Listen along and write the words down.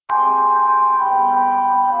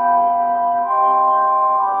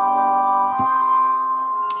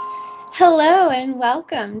Hello and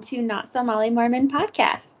welcome to Not So Molly Mormon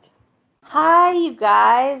podcast. Hi, you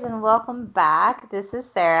guys, and welcome back. This is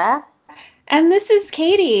Sarah. And this is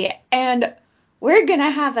Katie, and we're going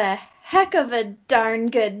to have a heck of a darn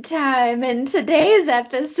good time in today's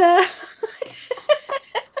episode.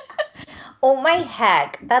 Oh my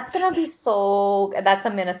heck, that's gonna be that's a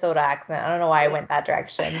Minnesota accent. I don't know why I went that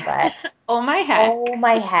direction, but Oh my heck. oh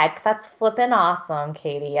my heck, that's flippin' awesome,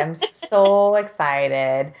 Katie. I'm so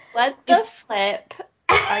excited. What the flip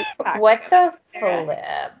are you talking What the about,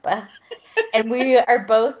 Sarah? flip? And we are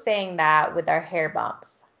both saying that with our hair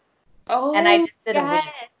bumps. And I Oh, just did a yes,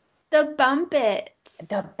 week. the bump it.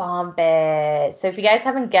 The bomb bit. So if you guys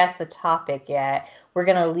haven't guessed the topic yet, we're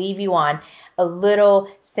going to leave you on a little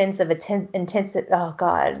sense of intensive. Oh,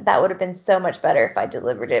 God, that would have been so much better if I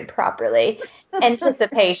delivered it properly.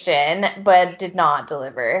 Anticipation, but did not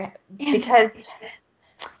deliver. Because,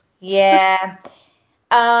 yeah.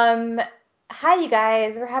 Hi, you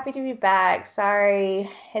guys. We're happy to be back. Sorry,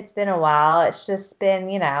 it's been a while. It's just been,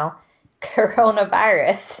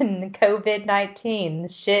 coronavirus and COVID-19.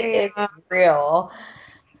 Shit is Yeah, real.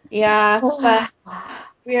 yeah, but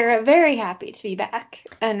we're very happy to be back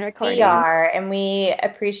and We recording. are, and we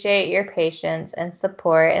appreciate your patience and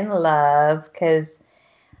support and love because,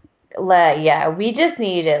 yeah, we just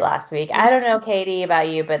needed it last week. I don't know, Katie, about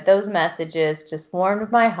you, but those messages just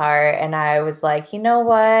warmed my heart, and I was like, you know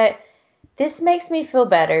what? This makes me feel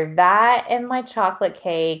better. That and my chocolate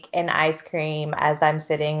cake and ice cream as I'm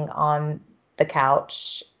sitting on the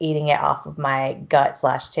couch eating it off of my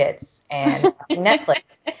gut/tits and watching Netflix.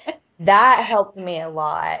 That helped me a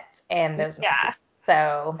lot, and those Yeah. messages.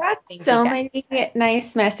 So That's thank you so guys. many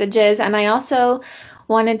nice messages. And I also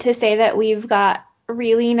wanted to say that we've got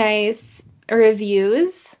really nice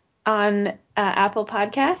reviews on Apple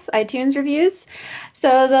Podcasts, iTunes reviews.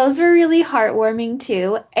 So those were really heartwarming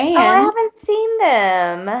too. Oh, I And haven't seen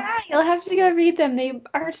them. yeah, you'll have to go read them. They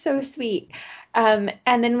are so sweet. And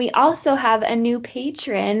then we also have a new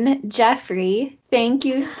patron, Jeffrey. Thank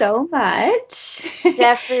you so much.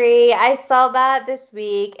 Jeffrey, I saw that this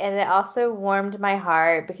week and it also warmed my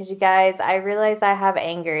heart because you guys, I realize I have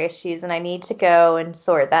anger issues and I need to go and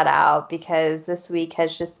sort that out because this week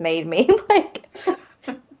has just made me like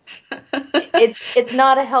it's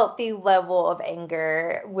not a healthy level of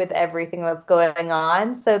anger with everything that's going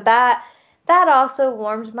on. So that also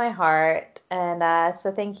warmed my heart and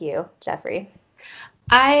so thank you, Jeffrey.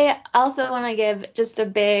 I also want to give just a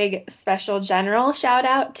big special general shout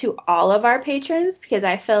out to all of our patrons because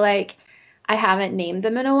I feel like I haven't named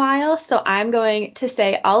them in a while. So I'm going to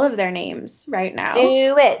say all of their names right now.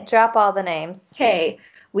 Do it. Drop all the names. Okay.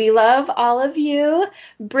 We love all of you.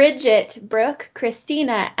 Bridget, Brooke,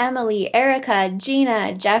 Christina, Emily, Erica,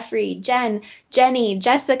 Gina, Jeffrey, Jen, Jenny,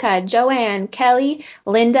 Jessica, Joanne, Kelly,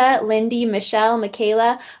 Linda, Lindy, Michelle,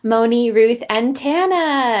 Michaela, Moni, Ruth, and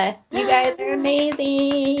Tana. You guys are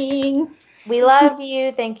amazing. We love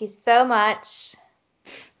you. Thank you so much.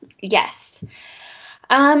 Yes.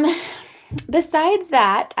 Um, Besides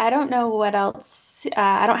that, I don't know what else.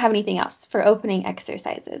 I don't have anything else for opening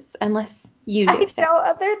exercises unless you do, I Sarah. know,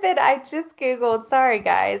 other than I just Googled, sorry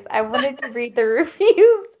guys, I wanted to read the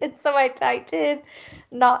reviews, and so I typed in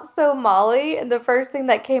Not So Molly, and the first thing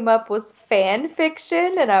that came up was fan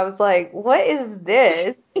fiction, and I was like, what is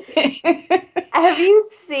this? Have you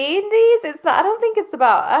seen these? It's not, I don't think it's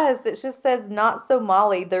about us. It just says Not So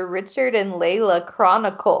Molly, the Richard and Layla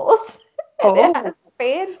Chronicles. And it has Oh,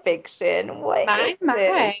 fan fiction. What is this?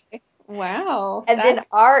 my. Wow, And then that's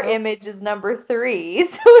our so image is number 3.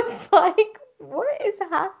 So it's like, what is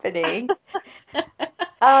happening?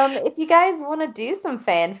 If you guys want to do some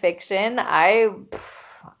fan fiction, I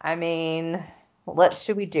mean,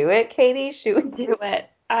 should we do it, Katie? Should we? do it.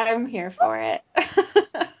 I'm here for it.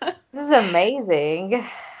 This is amazing.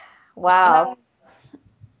 Wow. Uh,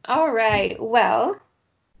 all right. Well,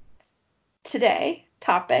 today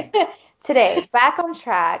topic. Today, back on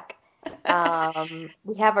track.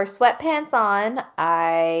 We have our sweatpants on.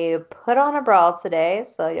 I put on a bra today,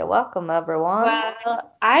 so you're welcome, everyone.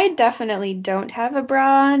 Well, I definitely don't have a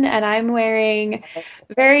bra on, and I'm wearing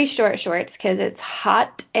very short shorts because it's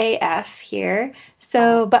hot AF here. Uh,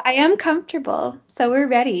 So, but I am comfortable, so we're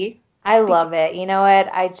ready I to begin. love it. You know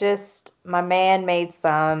what? My man made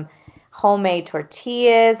some homemade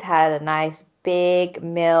tortillas, had a nice big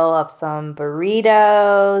meal of some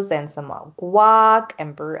burritos and some guac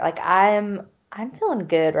and like I'm feeling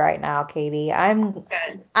good right now, Katie.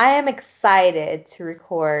 Good. I am excited to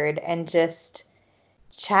record and just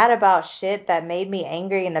chat about shit that made me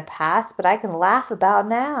angry in the past, but I can laugh about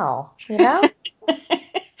now, you know?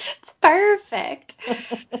 It's perfect.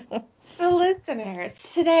 So, listeners,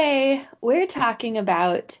 today we're talking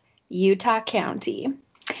about Utah County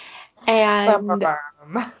and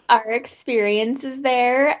our experiences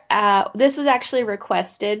there. This was actually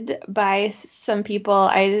requested by some people,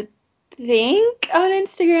 I think, on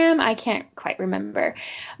Instagram. I can't quite remember.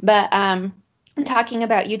 But talking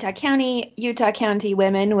about Utah County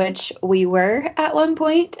women, which we were at one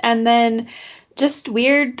point, and then just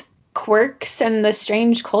weird quirks and the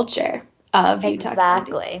strange culture of Utah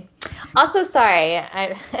County. Exactly. Also, sorry,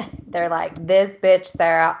 they're like, this bitch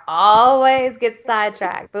Sarah always gets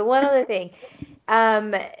sidetracked. But one other thing,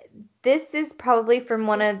 this is probably from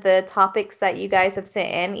one of the topics that you guys have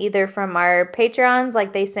sent in, either from our Patreons,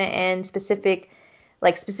 like they sent in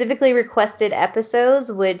specifically requested episodes,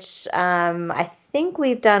 which I think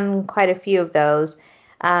we've done quite a few of those.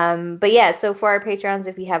 But yeah, so for our Patreons,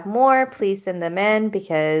 if you have more, please send them in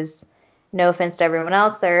because no offense to everyone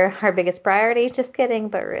else, they're our biggest priority. Just kidding,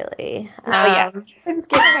 but really.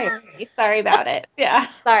 Sorry about it. Yeah.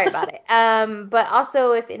 Sorry about it. But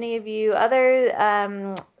also, if any of you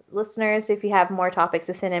other listeners, if you have more topics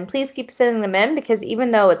to send in, please keep sending them in because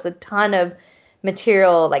even though it's a ton of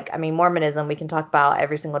material, Mormonism, we can talk about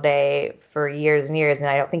every single day for years and years, and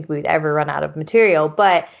I don't think we'd ever run out of material,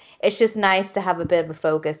 but it's just nice to have a bit of a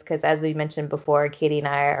focus because as we mentioned before, Katie and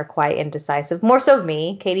I are quite indecisive. More so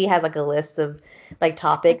me. Katie has like a list of like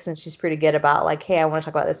topics and she's pretty good about like, hey, I want to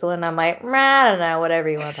talk about this one. And I'm like, I don't know, whatever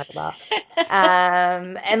you want to talk about.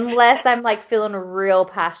 Unless I'm like feeling real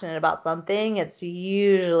passionate about something, it's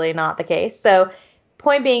usually not the case. So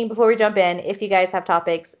point being, before we jump in, if you guys have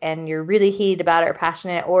topics and you're really heated about it or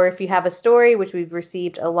passionate, or if you have a story, which we've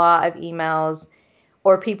received a lot of emails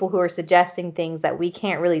or people who are suggesting things that we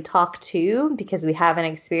can't really talk to because we haven't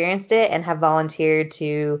experienced it and have volunteered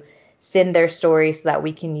to send their story so that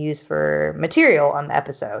we can use for material on the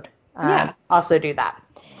episode. Also do that.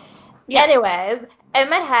 Yeah. Anyways,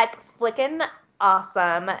 Emma Heck, flicking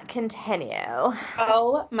awesome. Continue.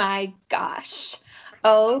 Oh my gosh.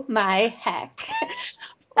 Oh my heck.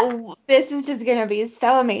 This is just going to be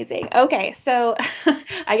so amazing. Okay, so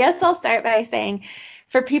I guess I'll start by saying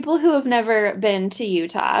for people who have never been to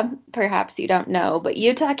Utah, perhaps you don't know, but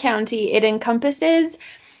Utah County, it encompasses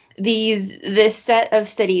this set of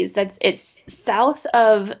cities it's south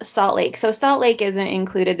of Salt Lake. So Salt Lake isn't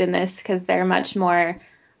included in this because they're much more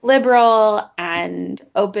liberal and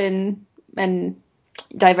open and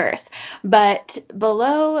diverse. But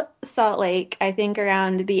below Salt Lake, I think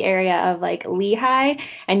around the area of like Lehigh,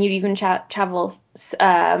 and you'd even travel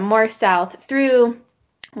more south through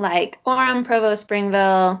like Orem, Provo,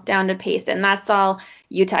 Springville, down to Payson. That's all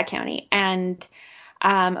Utah County. And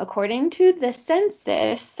according to the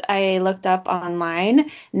census I looked up online,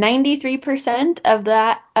 93% of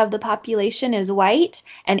the population is white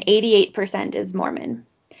and 88% is Mormon.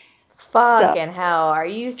 Fucking hell, are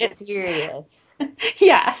you serious?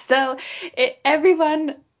 Yeah, so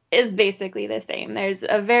everyone is basically the same. There's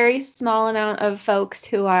a very small amount of folks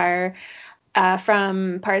who are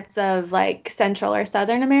from parts of like Central or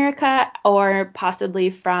Southern America or possibly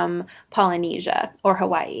from Polynesia or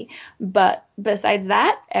Hawaii. But besides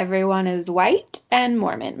that, everyone is white and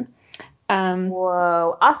Mormon.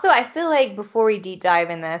 Whoa. Also, I feel like before we deep dive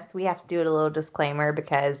in this, we have to do a little disclaimer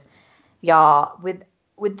because y'all,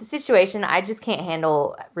 with the situation, I just can't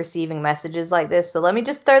handle receiving messages like this. So let me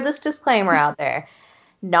just throw this disclaimer out there.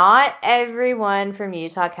 Not everyone from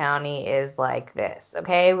Utah County is like this,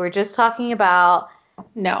 okay? We're just talking about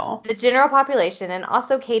the general population, and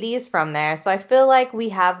also Katie is from there, so I feel like we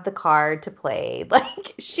have the card to play.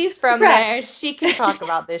 Like, she's from there. She can talk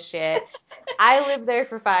about this shit. I lived there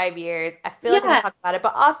for 5 years. I feel like I can talk about it,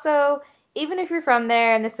 but also, even if you're from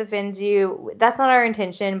there and this offends you, that's not our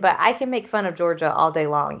intention, but I can make fun of Georgia all day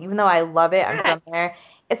long. Even though I love it, I'm from there.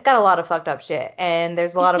 It's got a lot of fucked up shit, and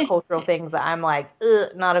there's a lot of cultural things that I'm like,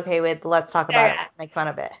 not okay with. Let's talk about it. Make fun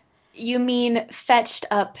of it. You mean fetched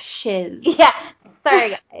up shiz. Yeah.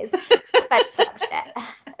 Sorry, guys. Fetched up shit.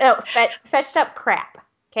 No, fetched up crap.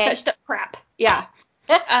 Okay? Fetched up crap. Yeah.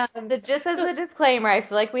 So just as a disclaimer, I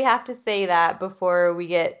feel like we have to say that before we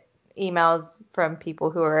get emails from people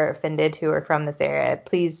who are offended who are from this area.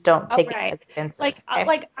 Please don't take it as offensive.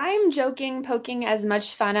 Like I'm joking, poking as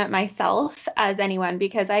much fun at myself as anyone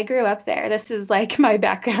because I grew up there. This is like my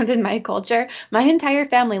background and my culture. My entire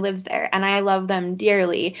family lives there and I love them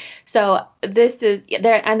dearly. So this is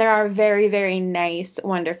there, and there are very, very nice,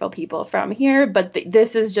 wonderful people from here, but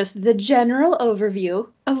this is just the general overview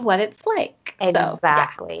of what it's like.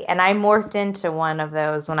 Exactly. And I morphed into one of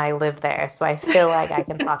those when I lived there, so I feel like I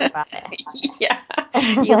can talk about Yeah.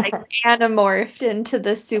 You like it. anamorphed into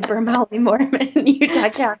the super Molly Mormon Utah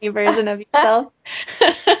County version of yourself.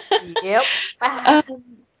 Yep. Um,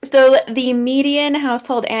 so the median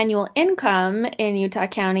household annual income in Utah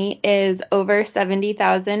County is over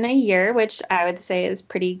 70,000 a year, which I would say is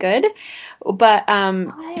pretty good. But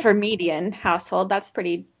for What? median household, that's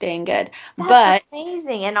pretty dang good. That's But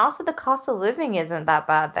amazing. And also the cost of living isn't that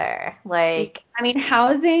bad there. Like, I mean,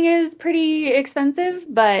 housing is pretty expensive,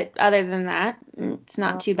 but other than that, it's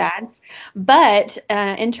not too uh, bad. But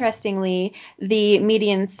interestingly, the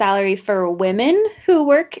median salary for women who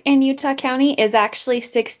work in Utah County is actually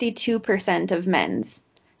 62% of men's.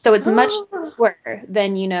 So it's much lower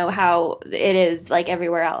than how it is like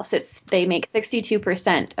everywhere else. They make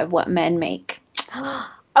 62% of what men make.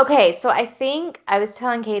 okay, so I think I was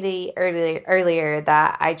telling Katie earlier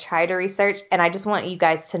that I try to research, and I just want you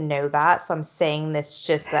guys to know that. So I'm saying this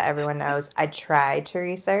just so that everyone knows I try to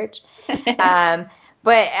research. Um,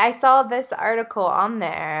 but I saw this article on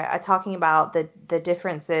there talking about the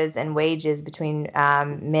differences in wages between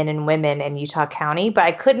men and women in Utah County, but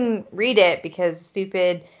I couldn't read it because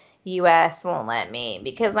stupid US won't let me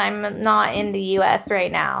because I'm not in the US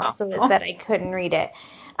right now. So it Oh. said I couldn't read it.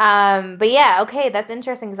 But yeah, okay, that's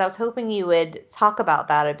interesting because I was hoping you would talk about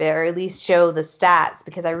that a bit or at least show the stats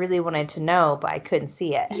because I really wanted to know, but I couldn't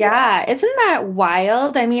see it. Yeah, isn't that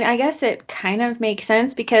wild? I mean, I guess it kind of makes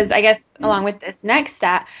sense because I guess along with this next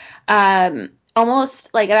stat,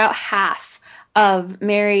 almost like about half of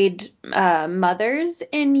married mothers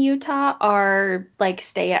in Utah are like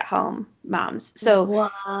stay-at-home moms. So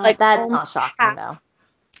What? like That's only not shocking half, though.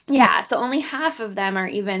 yeah, so only half of them are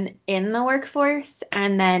even in the workforce,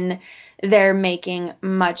 and then they're making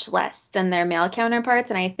much less than their male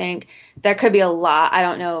counterparts. And I think there could be a lot, I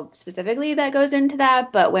don't know specifically that goes into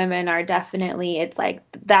that, but women are definitely, it's like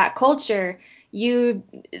that culture, you,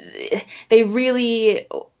 they really,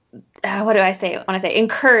 what do I say? I want to say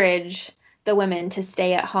encourage the women to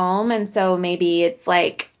stay at home. And so maybe it's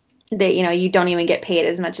like that, you don't even get paid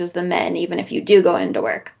as much as the men, even if you do go into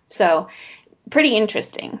work. So pretty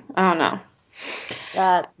interesting. I don't know.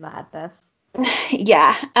 That's madness.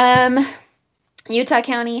 Yeah. Utah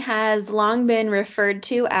County has long been referred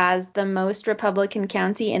to as the most Republican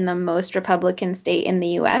county in the most Republican state in the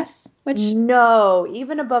U.S., which No,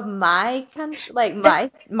 even above my country, like my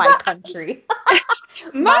country,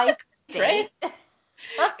 my my friend, state.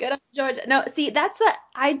 good on Georgia. No, see, that's what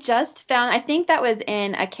I just found. I think that was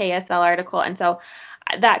in a KSL article, and so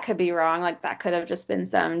that could be wrong. Like that could have just been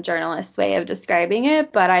some journalist's way of describing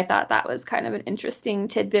it, but I thought that was kind of an interesting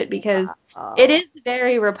tidbit because it Wow. is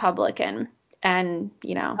very Republican, and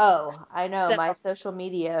Oh, I know. so My social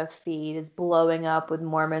media feed is blowing up with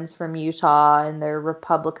Mormons from Utah and their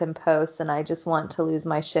Republican posts, and I just want to lose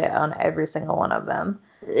my shit on every single one of them.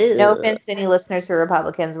 No ugh. offense to any listeners who are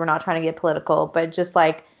Republicans. We're not trying to get political, but just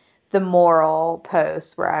like the moral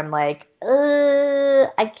posts where I'm like,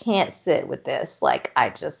 I can't sit with this. Like, I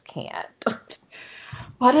just can't.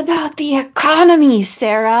 What about the economy,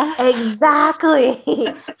 Sarah? Exactly.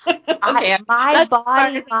 Okay, My that's as far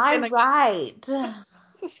body, as my I'm gonna right.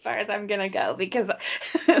 that's as far as I'm gonna go because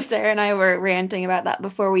Sarah and I were ranting about that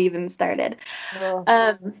before we even started. Ugh.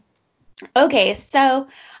 Um, okay, so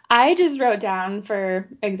I just wrote down, for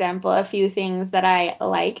example, a few things that I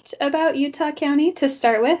liked about Utah County to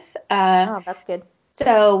start with. Oh, that's good.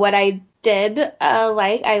 So what I did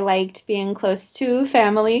I liked being close to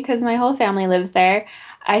family because my whole family lives there.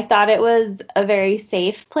 I thought it was a very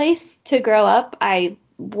safe place to grow up. I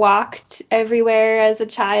walked everywhere as a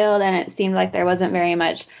child, and it seemed like there wasn't very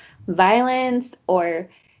much violence or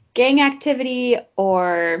gang activity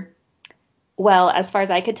or, well, as far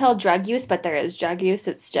as I could tell, drug use, but there is drug use.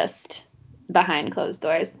 It's just behind closed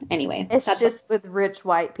doors. Anyway, It's that's a just with rich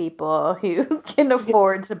white people who can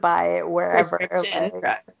afford to buy it wherever. prescription Okay.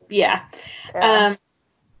 drugs. Yeah. Yeah. Um,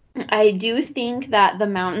 I do think that the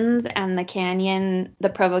mountains and the canyon, the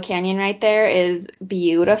Provo Canyon right there, is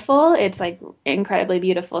beautiful. It's like incredibly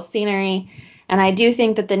beautiful scenery. And I do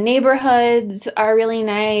think that the neighborhoods are really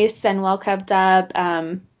nice and well kept up.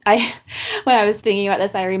 I, when I was thinking about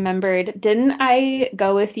this, I remembered, didn't I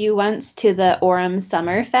go with you once to the Orem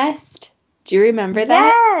Summer Fest? Do you remember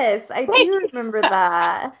that? Yes, I do remember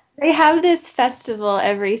that. They have this festival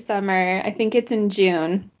every summer. I think it's in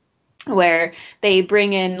June, where they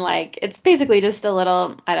bring in, like, it's basically just a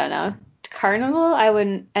little, I don't know, carnival,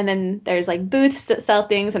 and then there's like booths that sell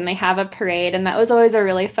things and they have a parade. And that was always a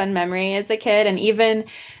really fun memory as a kid. And even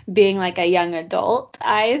being like a young adult,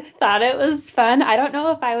 I thought it was fun. I don't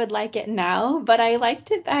know if I would like it now, but I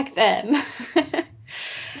liked it back then.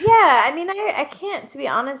 Yeah, I mean, I can't, to be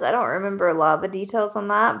honest, I don't remember a lot of the details on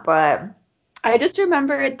that, but I just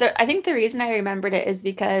remember I think the reason I remembered it is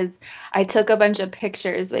because I took a bunch of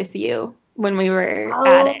pictures with you when we were at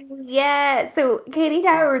oh it. yeah. So Katie and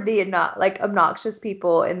I were the obnoxious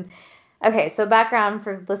people. And okay, so background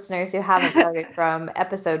for listeners who haven't started from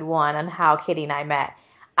episode 1 on how Katie and I met.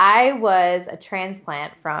 I was a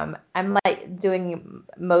transplant from, I'm like doing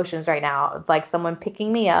motions right now of like someone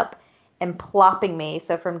picking me up and plopping me.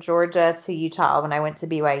 So from Georgia to Utah when I went to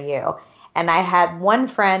BYU. And I had one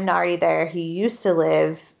friend already there who used to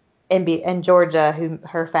live in Georgia, who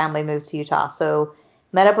her family moved to Utah. So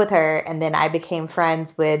met up with her, and then I became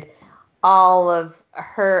friends with all of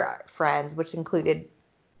her friends, which included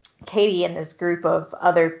Katie and this group of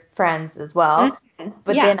other friends as well.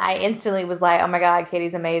 But Yeah. then I instantly was like, oh my God,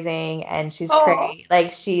 Katie's amazing and she's Oh. great.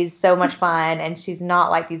 Like she's so much fun and she's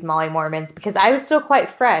not like these Molly Mormons because I was still quite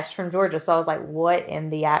fresh from Georgia. So I was like, what in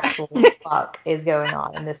the actual fuck is going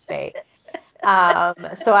on in this state?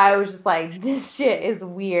 So I was just like, this shit is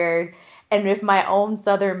weird. And if my own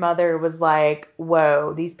Southern mother was like,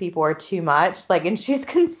 whoa, these people are too much, like, and she's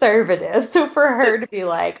conservative. So for her to be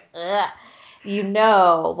like, ugh,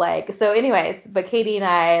 like, so anyways, but Katie and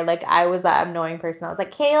I, like, I was that annoying person. I was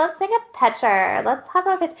like, hey, let's take a picture. Let's have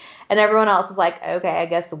a picture. And everyone else was like, okay, I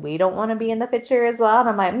guess we don't want to be in the picture as well. And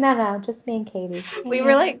I'm like, no, just me and Katie. We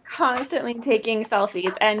were like constantly taking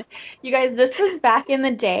selfies. And you guys, this was back in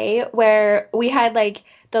the day where we had like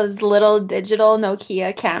those little digital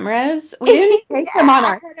Nokia cameras. We didn't take them on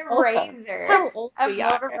our Razor. How old A we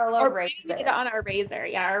are. Motorola Or Razor. we did it on our Razor.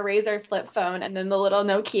 Yeah, our Razor flip phone and then the little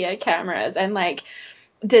Nokia cameras and like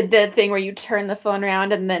did the thing where you turn the phone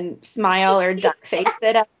around and then smile or duck face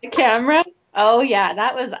it at the camera. Oh yeah,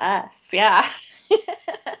 that was us. Yeah.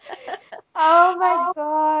 Oh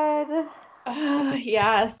my God.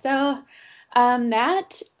 Yeah. So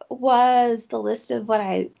that was the list of what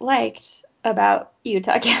I liked about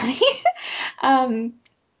Utah County. um,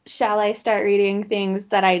 shall I start reading things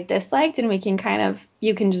that I disliked and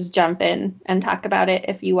you can just jump in and talk about it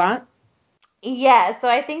if you want? Yeah, so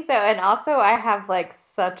I think so. And also I have like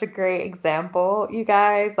such a great example, you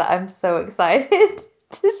guys, that I'm so excited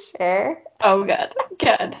to share. Oh, good.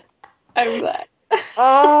 Good. I'm glad.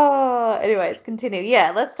 Oh, anyways, continue.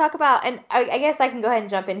 Yeah, let's talk about, and I guess I can go ahead and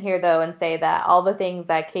jump in here though and say that all the things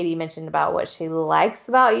that Katie mentioned about what she likes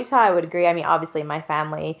about Utah, I would agree. I mean, obviously my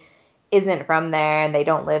family isn't from there and they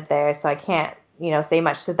don't live there, so I can't, say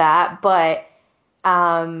much to that. But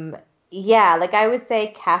um, yeah, like I would say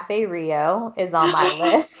Cafe Rio is on my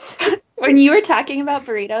list. When you were talking about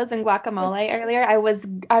burritos and guacamole earlier,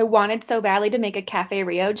 I wanted so badly to make a Cafe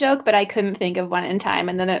Rio joke, but I couldn't think of one in time,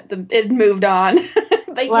 and then it moved on.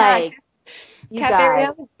 But yeah, Like, you Cafe guys,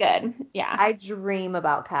 Rio is good. Yeah. I dream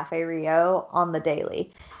about Cafe Rio on the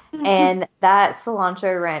daily. And that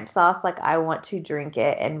cilantro ranch sauce, like I want to drink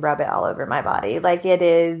it and rub it all over my body. Like it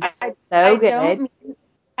is I, so I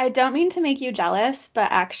good. don't mean to make you jealous,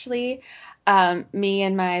 but actually, me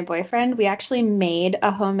and my boyfriend, we actually made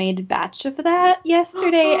a homemade batch of that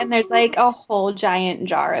yesterday, and there's like a whole giant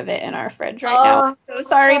jar of it in our fridge right now. Oh, So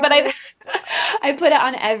sorry, but so I put it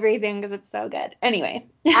on everything because it's so good. Anyway.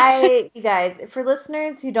 you guys, for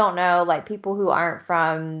listeners who don't know, like people who aren't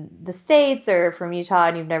from the States or from Utah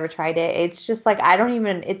and you've never tried it, it's just like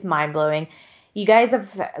it's mind blowing. You guys have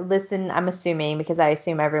listened, I'm assuming, because I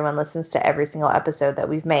assume everyone listens to every single episode that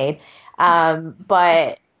we've made.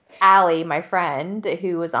 But Allie, my friend,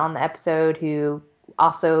 who was on the episode, who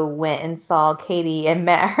also went and saw Katie and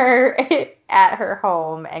met her at her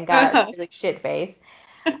home and got really shit faced.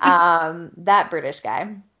 That British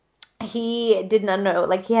guy. He did not know,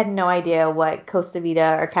 like he had no idea what Costa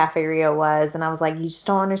Vida or Cafe Rio was, and I was like, you just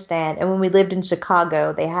don't understand. And when we lived in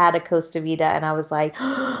Chicago, they had a Costa Vida, and I was like,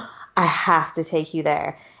 I have to take you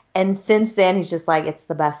there. And since then, he's just like, it's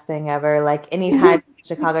the best thing ever. Like anytime in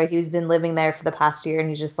Chicago, he's been living there for the past year, and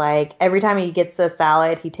he's just like, every time he gets a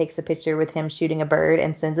salad, he takes a picture with him shooting a bird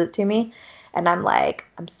and sends it to me. And I'm like,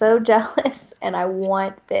 I'm so jealous, and I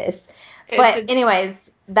want this. But anyways,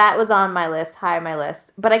 that was on my list, high on my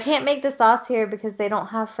list. But I can't make the sauce here because they don't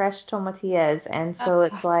have fresh tomatillas, and so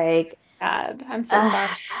it's like, God, I'm so sorry.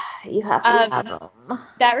 you have to have them.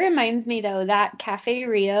 That reminds me though, that Cafe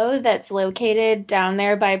Rio that's located down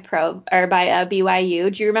there by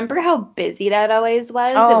BYU. Do you remember how busy that always was?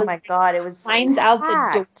 It Oh was my God, it was lines out the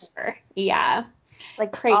packed. door. Yeah.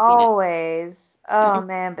 Like Craziness. always. Oh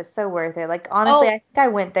man, but so worth it. Like honestly, Oh, I think I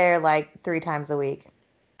went there like 3 times a week.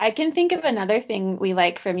 I can think of another thing we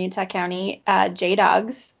like from Utah County,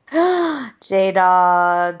 J-Dogs.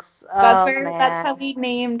 J-Dogs. Oh That's how man. we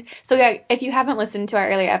named. So yeah, if you haven't listened to our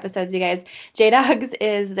earlier episodes, you guys, J-Dogs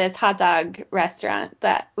is this hot dog restaurant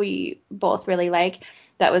that we both really like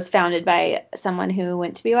that was founded by someone who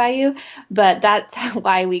went to BYU, but that's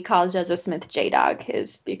why we call Joseph Smith J-Dog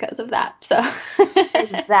is because of that. So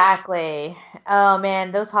Exactly. Oh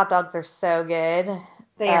man, those hot dogs are so good.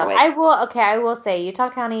 they are I will say Utah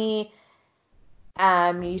County,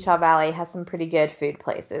 Utah Valley has some pretty good food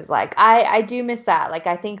places. Like I do miss that. Like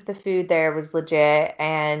I think the food there was legit.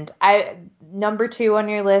 And number 2 on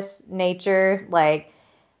your list, nature, like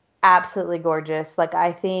absolutely gorgeous. Like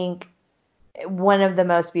I think one of the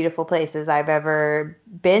most beautiful places I've ever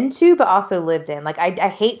been to, but also lived in. Like I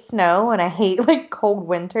hate snow and I hate like cold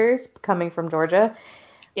winters coming from Georgia,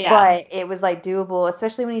 yeah. but it was like doable,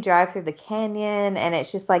 especially when you drive through the canyon and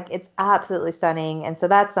it's just like it's absolutely stunning. And so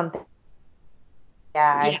that's something,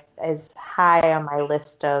 yeah, Yeah. is high on my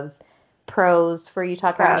list of pros for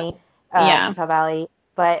Utah Pro. County, Yeah. Utah Valley.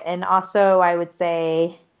 But and also I would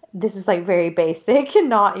say this is like very basic and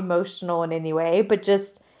not emotional in any way, but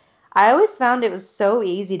just I always found it was so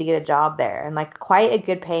easy to get a job there and like quite a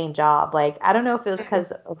good paying job. Like I don't know if it was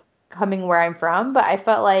because of coming where I'm from, but I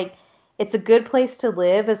felt like it's a good place to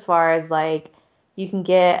live as far as like you can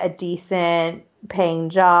get a decent paying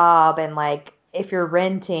job and like if you're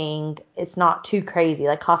renting, it's not too crazy.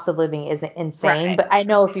 Like cost of living isn't insane, Right. but I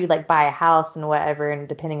know if you like buy a house and whatever and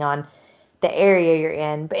depending on the area you're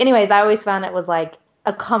in. But anyways, I always found it was like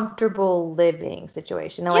a comfortable living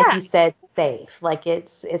situation. And like Yeah. you said, safe. Like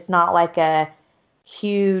it's not like a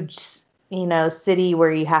huge, city where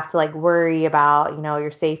you have to like worry about,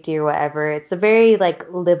 your safety or whatever. It's a very like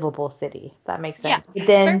livable city, if that makes Yeah. sense. But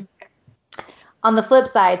then on the flip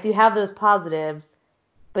side, you have those positives,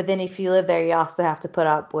 but then if you live there, you also have to put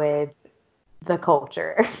up with the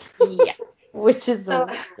culture, Yeah. which is, So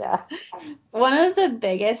yeah. one of the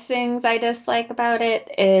biggest things I dislike about it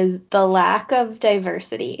is the lack of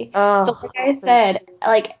diversity. So Oh, like I for said, sure.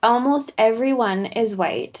 like almost everyone is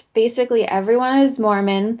white. Basically everyone is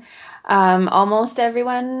Mormon. Almost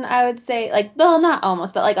everyone, I would say, like, well, not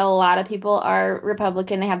almost, but like a lot of people are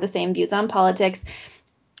Republican. They have the same views on politics.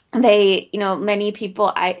 Many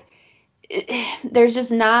people, there's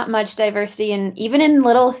just not much diversity and even in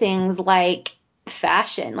little things like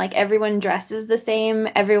fashion. Like everyone dresses the same,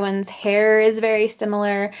 everyone's hair is very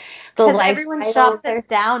similar, the Because everyone shops lifestyles are at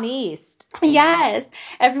Down East. yes,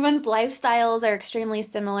 everyone's lifestyles are extremely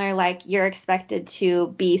similar. Like you're expected to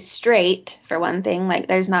be straight for one thing. Like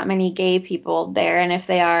there's not many gay people there, and if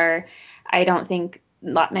they are, I don't think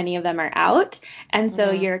not many of them are out. And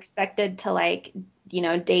so Hmm. you're expected to like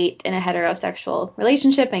date in a heterosexual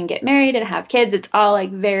relationship and get married and have kids. It's all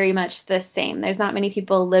like very much the same. There's not many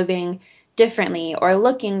people living differently or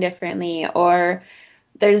looking differently, or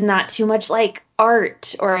there's not too much like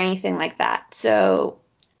art or anything like that. So,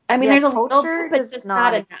 I mean, Yeah, there's a little bit, culture but does just not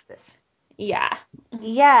not enough. exist. Yeah.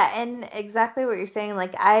 Yeah, and exactly what you're saying.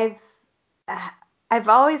 Like I've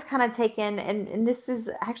always kind of taken, and this is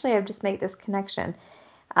actually I've just made this connection.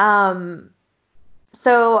 Um,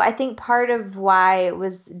 so I think part of why it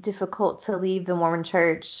was difficult to leave the Mormon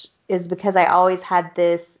church is because I always had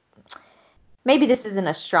this, maybe this isn't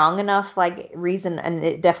a strong enough like reason, and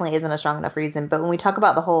it definitely isn't a strong enough reason, but when we talk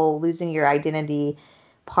about the whole losing your identity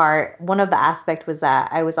part, one of the aspect was that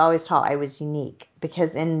I was always taught I was unique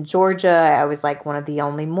because in Georgia I was like one of the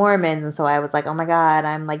only Mormons, and so I was like, oh my God,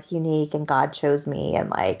 I'm like unique and God chose me and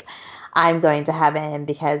like I'm going to heaven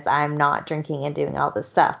because I'm not drinking and doing all this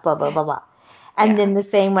stuff, blah blah blah blah. And Yeah. then the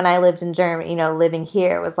same when I lived in Germany, living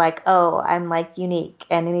here, it was like, oh, I'm like unique.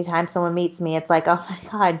 And anytime someone meets me, it's like, oh my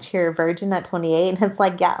God, you're a virgin at 28. And it's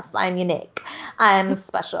like, yes, I'm unique. I'm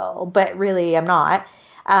special, but really I'm not.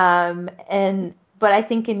 But I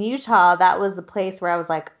think in Utah, that was the place where I was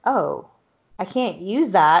like, oh, I can't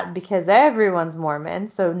use that because everyone's Mormon,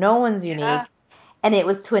 so no one's Yeah. unique. And it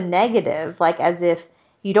was to a negative, like as if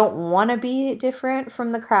you don't want to be different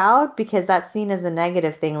from the crowd because that's seen as a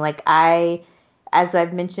negative thing. Like as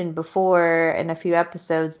I've mentioned before in a few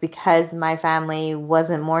episodes, because my family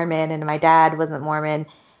wasn't Mormon and my dad wasn't Mormon,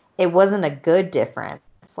 it wasn't a good difference.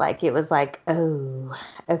 Like it was like, oh,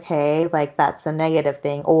 okay, like that's a negative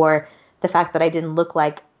thing. Or the fact that I didn't look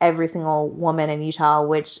like every single woman in Utah,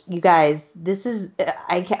 which you guys,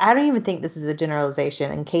 I don't even think this is a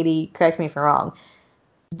generalization. And Katie, correct me if I'm wrong.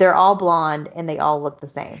 They're all blonde and they all look the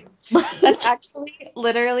same. That's actually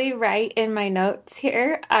literally right in my notes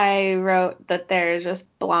here. I wrote that there's just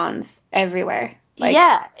blondes everywhere. Like,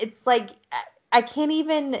 Yeah, it's like I can't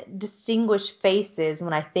even distinguish faces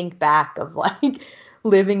when I think back of like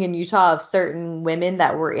living in Utah of certain women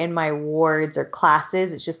that were in my wards or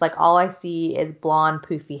classes. It's just like all I see is blonde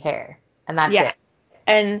poofy hair, and that's Yeah. it.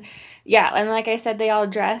 And yeah, and like I said, they all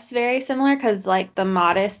dress very similar because like the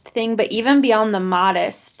modest thing, but even beyond the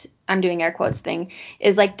modest, I'm doing air quotes thing,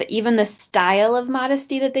 is like even the style of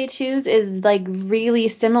modesty that they choose is like really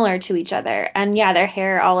similar to each other. And yeah, their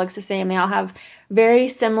hair all looks the same. They all have very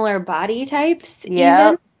similar body types even.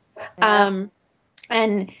 Yep. Yep. Um,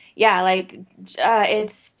 and yeah, like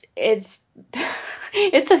it's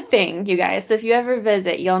it's a thing, you guys. So if you ever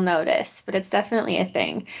visit, you'll notice, but it's definitely a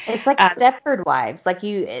thing. It's like Um, Stepford Wives. Like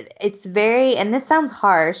it's very, and this sounds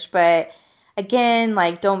harsh, but again,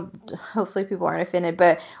 like hopefully people aren't offended,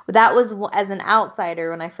 but that was as an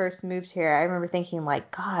outsider when I first moved here, I remember thinking like,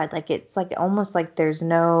 God, like it's like almost like there's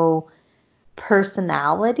no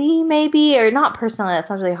personality maybe, or not personality, that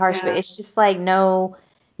sounds really harsh, but yeah. it's just like no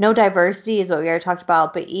diversity is what we already talked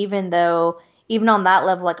about. But even on that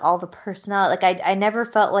level, like all the personality, like I never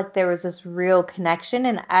felt like there was this real connection.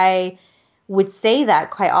 And I would say that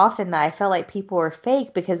quite often, that I felt like people were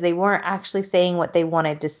fake because they weren't actually saying what they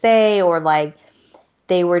wanted to say, or like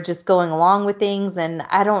they were just going along with things. And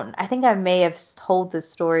I think I may have told this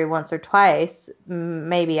story once or twice,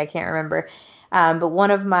 maybe, I can't remember. But one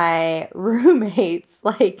of my roommates,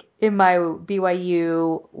 like in my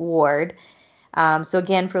BYU ward, so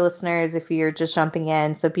again, for listeners, if you're just jumping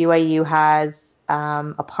in, so BYU has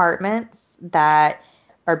apartments that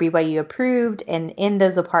are BYU approved, and in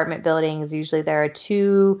those apartment buildings, usually there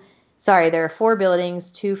are 4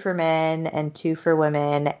 buildings, 2 for men and 2 for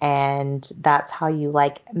women, and that's how you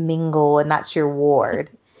like mingle, and that's your ward.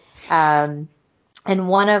 Um, and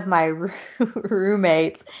one of my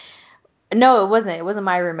roommates, no, it wasn't. It wasn't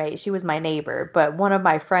my roommate. She was my neighbor. But one of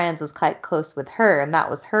my friends was quite close with her, and that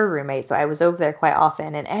was her roommate. So I was over there quite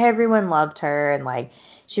often, and everyone loved her. And like,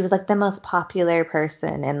 she was like the most popular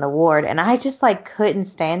person in the ward. And I just like couldn't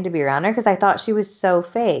stand to be around her because I thought she was so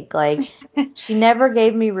fake. Like, she never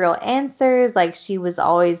gave me real answers. Like, she was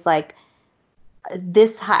always like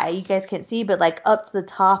this high, you guys can't see, but like up to the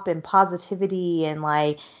top in positivity, and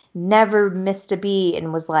like never missed a beat,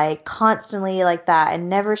 and was like constantly like that, and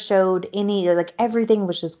never showed any, like everything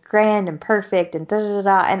was just grand and perfect and da da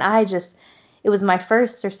da. And it was my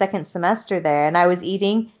first or second semester there, and I was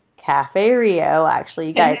eating Cafe Rio. Actually,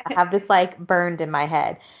 you guys, I have this like burned in my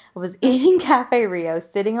head. I was eating Cafe Rio,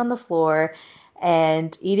 sitting on the floor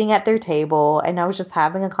and eating at their table, and I was just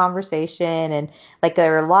having a conversation. And like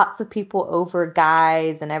there were lots of people over,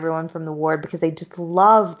 guys and everyone from the ward, because they just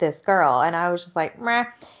love this girl. And I was just like, meh.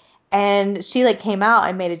 And she like came out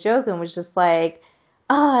and made a joke and was just like,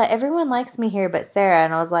 everyone likes me here but Sarah.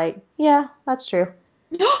 And I was like, yeah, that's true.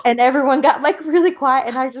 And everyone got like really quiet,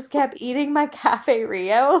 and I just kept eating my Cafe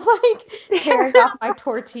Rio, like tearing off my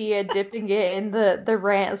tortilla, dipping it in the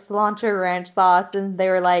cilantro ranch sauce. And they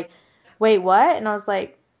were like, wait, what? And I was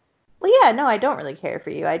like, well, yeah, no, I don't really care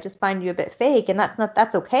for you. I just find you a bit fake, and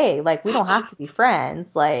that's okay. Like, we don't have to be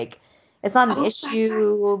friends. Like, it's not an Oh my God.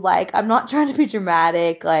 issue. Like, I'm not trying to be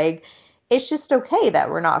dramatic. Like, it's just okay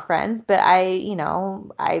that we're not friends, but I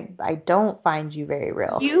don't find you very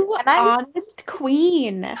real. You And I honest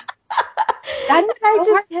queen. That is I so just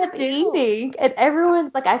hard to kept do. eating, and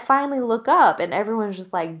everyone's like, I finally look up, and everyone's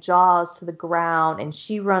just like jaws to the ground, and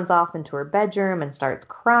she runs off into her bedroom and starts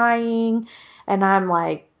crying, and I'm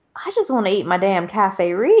like, I just want to eat my damn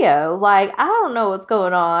Cafe Rio. Like, I don't know what's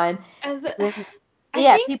going on. As Then, I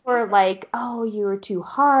yeah, think people are like, oh, you were too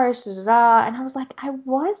harsh, da, da, da. And I was like, I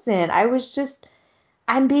wasn't.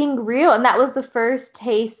 I'm being real. And that was the first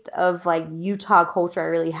taste of like Utah culture I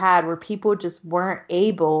really had, where people just weren't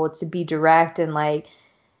able to be direct and like,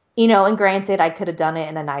 and granted, I could have done it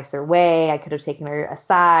in a nicer way. I could have taken her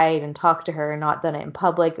aside and talked to her and not done it in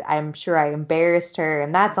public. I'm sure I embarrassed her,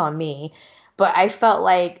 and that's on me. But I felt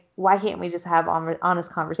like, why can't we just have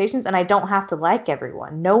honest conversations? And I don't have to like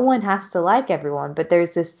everyone. No one has to like everyone. But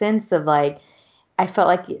there's this sense of like, I felt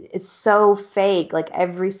like it's so fake. Like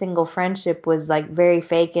every single friendship was like very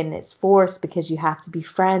fake, and it's forced because you have to be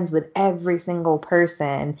friends with every single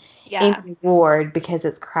person in yeah. the ward because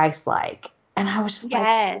it's Christ-like. And I was just like,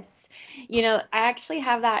 Yes. I actually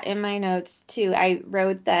have that in my notes too. I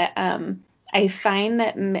wrote that I find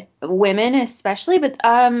that women especially, but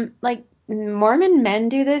like Mormon men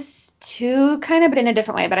do this too, kind of, but in a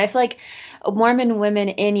different way. But I feel like Mormon women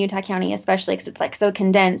in Utah County, especially because it's like so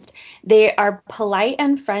condensed, they are polite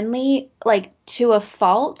and friendly, like to a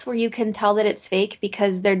fault, where you can tell that it's fake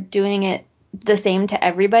because they're doing it the same to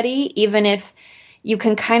everybody, even if you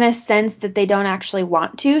can kind of sense that they don't actually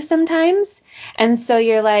want to sometimes. And so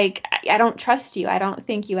you're like, I don't trust you. I don't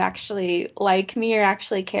think you actually like me or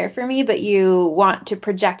actually care for me, but you want to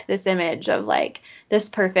project this image of like this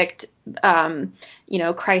perfect,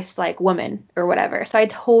 Christ-like woman or whatever. So I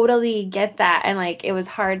totally get that. And like, it was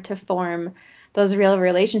hard to form those real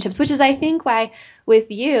relationships, which is, I think, why with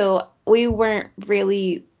you, we weren't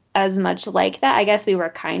really as much like that. I guess we were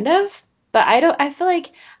kind of, but I feel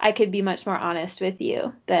like I could be much more honest with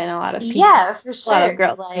you than a lot of people, Yeah, for a lot sure. of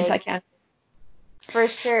girls in Like, Kentucky. for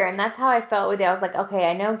sure. And that's how I felt with you. I was like, okay,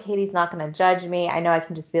 I know Katie's not going to judge me. I know I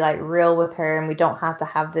can just be like real with her and we don't have to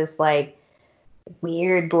have this like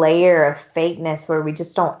weird layer of fakeness where we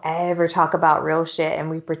just don't ever talk about real shit and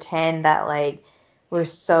we pretend that like we're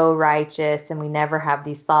so righteous and we never have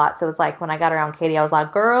these thoughts. So it's like when I got around Katie, I was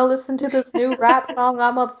like, girl, listen to this new rap song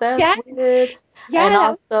I'm obsessed Yeah, with. yeah, And that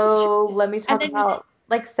was so also true. let me And talk then about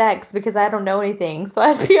like sex because I don't know anything. So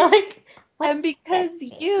I'd be like, and what's because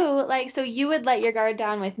this? you like, so you would let your guard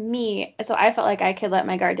down with me, so I felt like I could let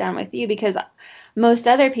my guard down with you because most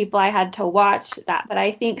other people I had to watch that. But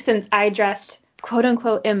I think since I dressed quote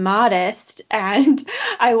unquote immodest and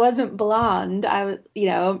I wasn't blonde, I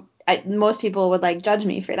was, most people would like judge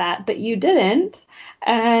me for that, but you didn't.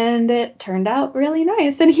 And it turned out really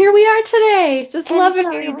nice. And here we are today, just And loving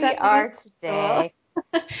on here each we other. are Cool. today.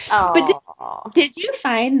 But Oh. did you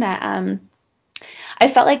find that I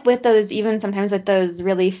felt like with those, even sometimes with those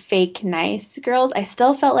really fake nice girls, I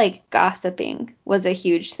still felt like gossiping was a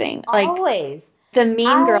huge thing. Like Always. the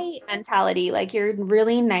mean girl I mentality, like you're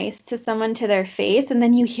really nice to someone to their face, and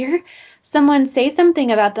then you hear someone say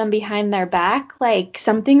something about them behind their back, like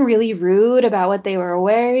something really rude about what they were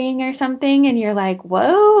wearing or something, and you're like,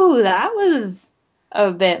 whoa, that was a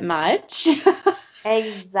bit much.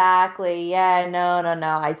 Exactly. Yeah, no, no,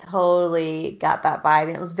 no. I totally got that vibe.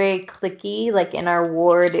 And it was very cliquey. Like in our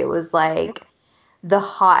ward, it was like the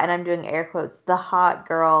hot, and I'm doing air quotes, the hot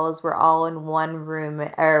girls were all in one room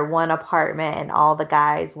or one apartment, and all the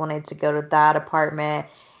guys wanted to go to that apartment.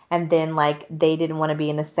 And then, like, they didn't want to be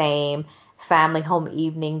in the same family home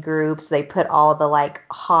evening groups. They put all the, like,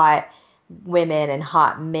 hot women and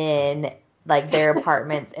hot men, like, their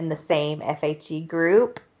apartments in the same FHE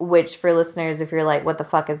group, which for listeners, if you're like, what the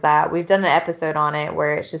fuck is that? We've done an episode on it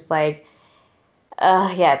where it's just like,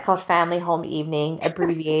 yeah, it's called Family Home Evening,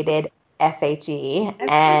 abbreviated FHE,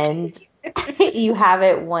 and you have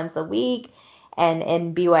it once a week. And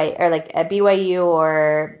in BY or like at BYU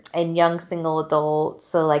or in young single adults,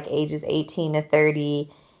 so like ages 18 to 30,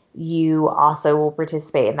 you also will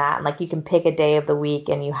participate in that. And like you can pick a day of the week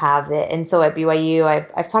and you have it. And so at BYU,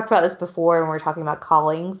 I've talked about this before when we were talking about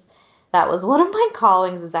callings. That was one of my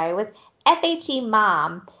callings, is I was FHE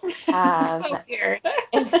mom. Um, So weird.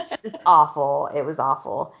 it's awful. It was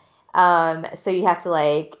awful. So you have to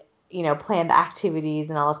like, plan the activities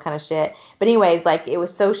and all this kind of shit. But anyways, like it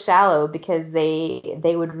was so shallow because they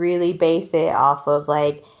would really base it off of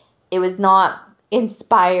like it was not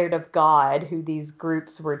inspired of God who these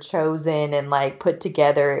groups were chosen and like put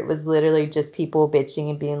together. It was literally just people bitching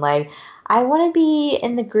and being like, I want to be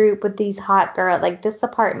in the group with these hot girls. Like this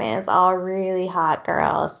apartment is all really hot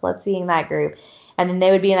girls. Let's be in that group. And then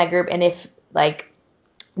they would be in that group, and if like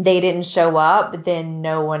they didn't show up, then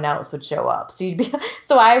no one else would show up. So you'd be,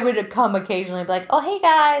 so I would come occasionally and be like, oh, hey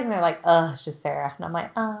guys. And they're like, it's just Sarah. And I'm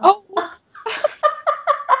like, oh. Oh,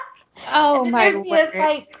 And oh then my there's me, it's word.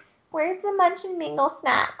 like, where's the munch and mingle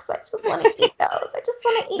snacks? I just want to eat those. I just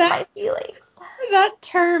want to eat That my feelings. that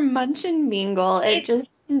term munch and mingle, it It, just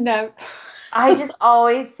never. I just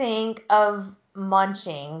always think of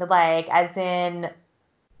munching, like as in,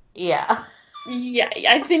 yeah. Yeah,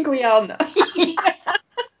 I think we all know.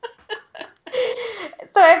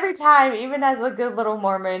 So every time, even as a good little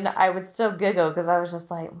Mormon, I would still giggle because I was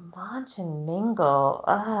just like, Munch and Mingle.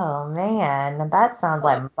 Oh man, that sounds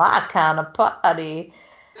like my kind of party.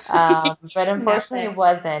 But unfortunately, Never. it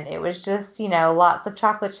wasn't. It was just, lots of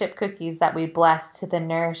chocolate chip cookies that we blessed to the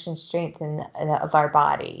nourish and strengthen of our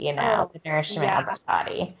body, Oh, the nourishment of yeah. our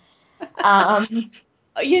body. Um,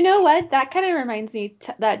 You know what? That kind of reminds me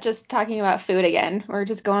that just talking about food again, we're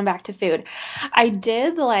just going back to food. I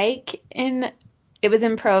did like it was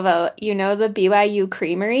in Provo, the BYU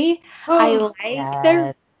Creamery. I oh, like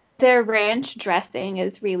yes. their ranch dressing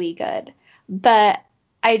is really good, but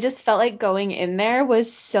I just felt like going in there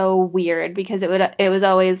was so weird because it was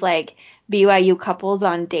always like BYU couples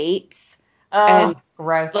on dates and Oh,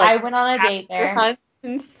 gross. like I went on a date scavenger there. hunts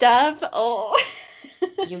and stuff. Oh.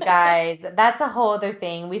 You guys, that's a whole other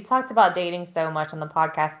thing. We've talked about dating so much on the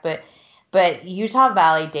podcast, but Utah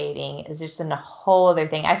Valley dating is just a whole other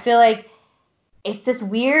thing. I feel like it's this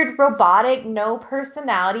weird robotic, no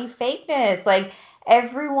personality fakeness. Like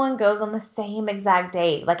everyone goes on the same exact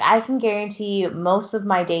date. Like, I can guarantee you most of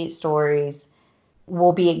my date stories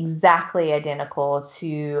will be exactly identical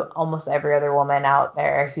to almost every other woman out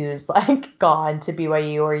there who's like gone to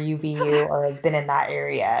BYU or UVU or has been in that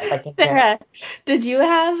area. Like, in general. Sarah, did you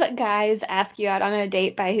have guys ask you out on a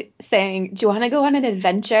date by saying, "Do you want to go on an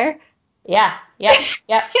adventure?" Yeah. Yep.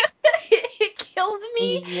 Yep. It kills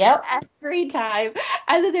me Yep. every time.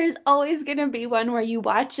 And then there's always going to be one where you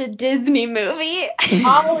watch a Disney movie.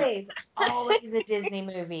 Always, always a Disney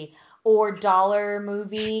movie or dollar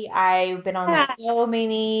movie. I've been on Yeah. so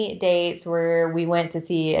many dates where we went to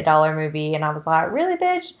see a dollar movie and I was like, really,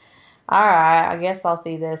 bitch? All right, I guess I'll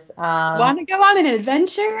see this. Want to go on an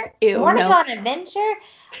adventure? Ew, Want to go no. on an adventure?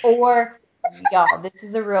 Or, y'all, this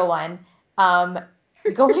is a real one. Um,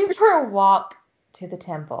 Going for a walk to the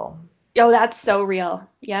temple. Oh, that's so real.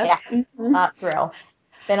 Yep. Yeah, Mhm. that's real.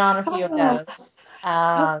 Been on a few of Oh.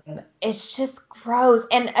 those. It's just gross.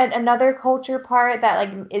 And another culture part that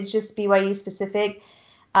like is just BYU specific.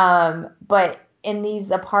 But in these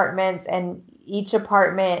apartments, and each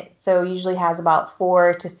apartment so usually has about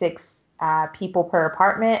 4 to 6 people per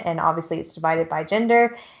apartment, and obviously it's divided by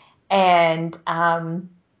gender. And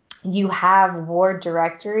you have ward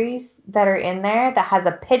directories that are in there that has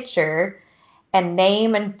a picture and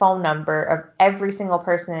name and phone number of every single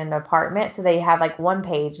person in an apartment. So they have like one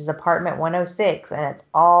page is apartment 106 and it's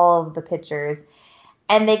all of the pictures.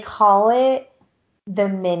 And they call it the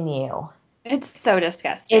menu. It's so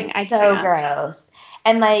disgusting. It's I so can't. gross.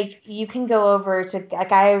 And like you can go over to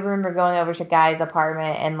like I remember going over to Guy's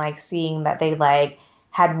apartment and like seeing that they like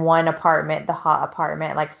had one apartment, the hot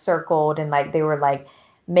apartment, like circled and like they were like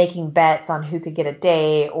making bets on who could get a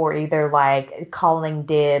date or either like calling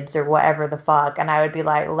dibs or whatever the fuck. And I would be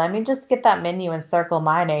like, let me just get that menu and circle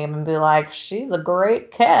my name and be like, she's a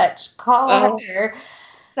great catch. Call Oh, her.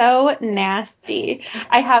 so nasty.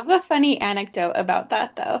 I have a funny anecdote about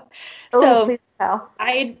that though. Oh, So please tell.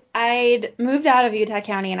 I'd moved out of Utah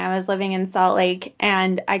County and I was living in Salt Lake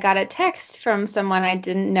and I got a text from someone I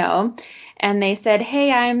didn't know and they said,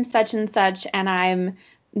 "Hey, I'm such and such and I'm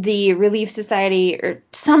the Relief Society or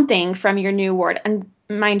something from your new ward." And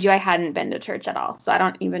mind you, I hadn't been to church at all, so I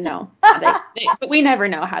don't even know how but we never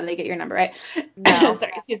know how they get your number, right? No.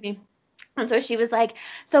 Sorry, excuse me. And so she was like,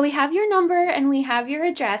 "So we have your number and we have your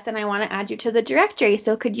address and I want to add you to the directory.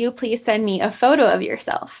 So could you please send me a photo of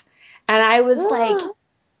yourself?" And I was like,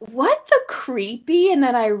 what the creepy? And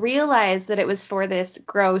then I realized that it was for this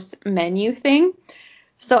gross menu thing.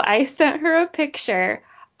 So I sent her a picture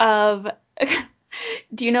of,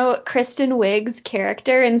 do you know Kristen Wiig's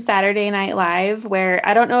character in Saturday Night Live, where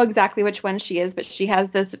I don't know exactly which one she is, but she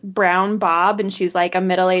has this brown bob and she's like a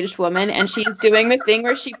middle-aged woman and she's doing the thing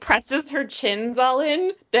where she presses her chins all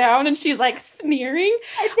in down and she's like sneering.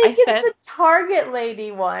 I I think it's said, the Target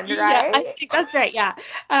lady one, yeah, I right? think that's right. Yeah.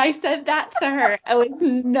 I said that to her with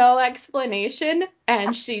no explanation,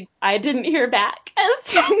 and I didn't hear back a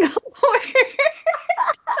single word.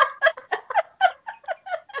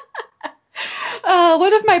 Oh,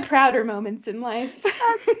 one of my prouder moments in life.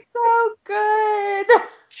 That's so good.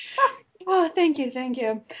 Oh, thank you, thank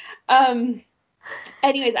you. Um,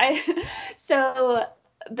 anyways, so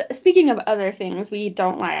speaking of other things we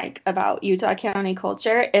don't like about Utah County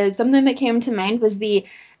culture is something that came to mind was the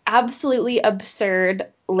absolutely absurd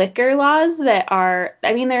liquor laws that are,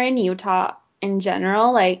 I mean, they're in Utah in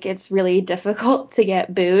general. Like it's really difficult to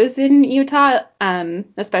get booze in Utah,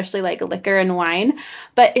 especially like liquor and wine.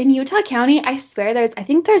 But in Utah County, I swear I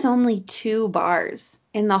think there's only 2 bars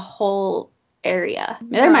in the whole area.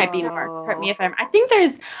 There might be more. Correct me No. if I think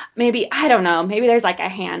there's maybe, I don't know, maybe there's like a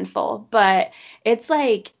handful, but it's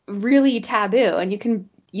like really taboo and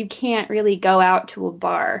you can't really go out to a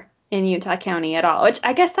bar in Utah County at all, which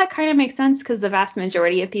I guess that kind of makes sense because the vast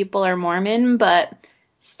majority of people are Mormon, but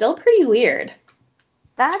still pretty weird.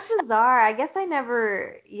 That's bizarre. I guess I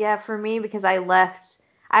never, yeah, for me, because I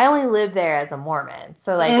only lived there as a Mormon.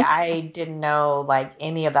 So, like, Mm, I didn't know, like,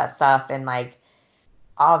 any of that stuff and, like,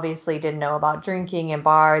 obviously didn't know about drinking and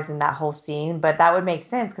bars and that whole scene. But that would make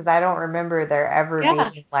sense because I don't remember there ever yeah.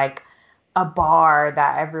 being, like, a bar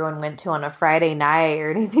that everyone went to on a Friday night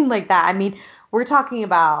or anything like that. I mean, we're talking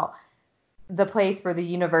about the place where the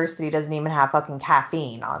university doesn't even have fucking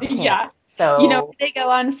caffeine on campus. Yeah. You know So where they go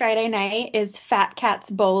on Friday night is Fat Cats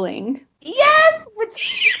Bowling. yes,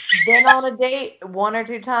 which been on a date 1 or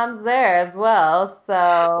 2 times there as well. Ooh,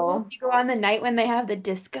 So you go on the night when they have the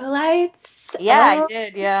disco lights. yeah, I Oh,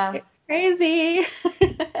 did. Yeah, it's crazy.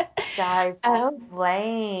 guys, Um, so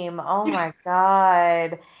lame. Oh my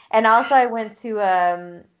God. And also, I went to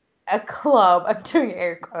a club. I'm doing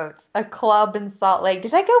air quotes. A club in Salt Lake.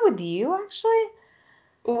 Did I go with you actually?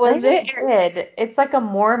 They Was just it? did. It's like a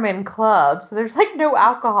Mormon club, so there's like no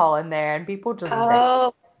alcohol in there, and people just dance.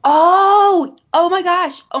 Oh, oh my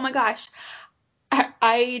gosh. Oh my gosh.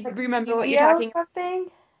 I Like remember what you're studio talking. something?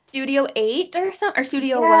 Studio 8 or something, or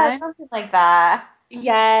Studio Yeah, 1? something like that.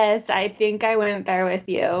 Yes, I think I went there with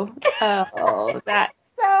you. Oh, that.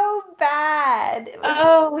 So bad. It was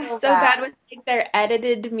Oh, so so bad. bad with like their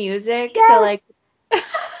edited music. So Yes. like,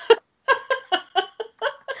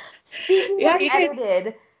 Speaking of yeah, you guys.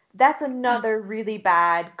 edited, that's another really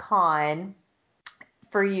bad con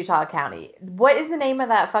for Utah County. What is the name of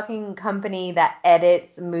that fucking company that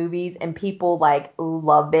edits movies and people like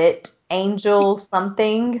love it? Angel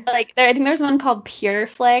something. Like there, I think there's one called Pure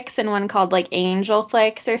Flix and one called like Angel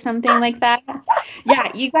Flix or something like that.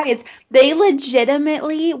 Yeah, you guys, they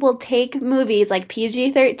legitimately will take movies like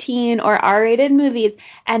PG-13 or R-rated movies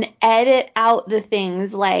and edit out the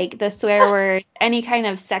things like the swear word, any kind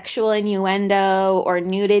of sexual innuendo or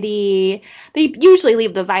nudity. They usually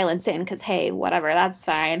leave the violence in because hey, whatever, that's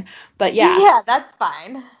fine. But yeah, Yeah, that's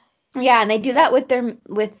fine. yeah, and they do that with their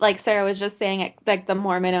with like Sarah was just saying at like the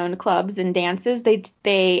Mormon-owned clubs and dances.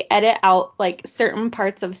 They edit out like certain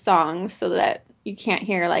parts of songs so that you can't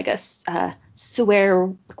hear like swear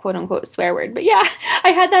quote unquote swear word. But yeah, I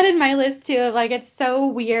had that in my list too. Like it's so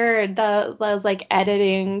weird those like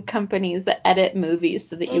editing companies that edit movies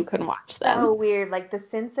so that you It's can watch so them. weird. Like the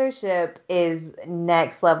censorship is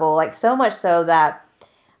next level. Like so much so that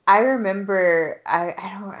I remember I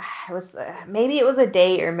don't it was maybe it was a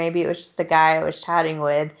date or maybe it was just a guy I was chatting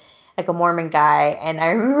with, like a Mormon guy, and I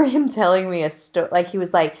remember him telling me a story. Like he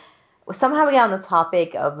was like somehow we got on the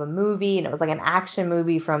topic of a movie and it was like an action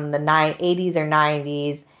movie from the 80s or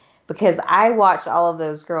 90s because I watched all of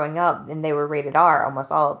those growing up and they were rated R,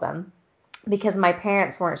 almost all of them because my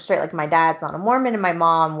parents weren't strict. Like my dad's not a Mormon and my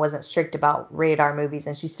mom wasn't strict about rated R movies,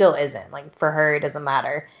 and she still isn't. Like for her, it doesn't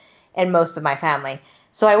matter, and most of my family.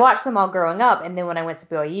 So I watched them all growing up, and then when I went to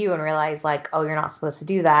BYU and realized like, oh, you're not supposed to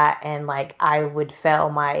do that, and like I would fail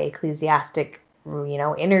my ecclesiastic,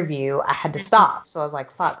 interview, I had to Mhm. stop. So I was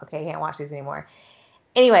like, fuck, okay, I can't watch these anymore.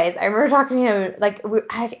 Anyways, I remember talking to him like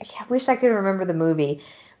I wish I could remember the movie,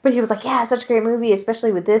 but he was like, yeah, it's such a great movie,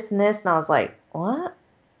 especially with this and this, and I was like, what?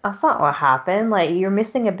 That's not what happened. Like you're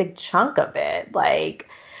missing a big chunk of it. Like,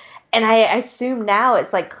 and I assume now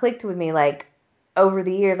it's like clicked with me like over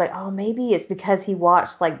the years, like, oh, maybe it's because he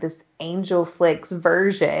watched like this Angel Flix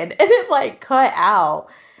version and it like cut out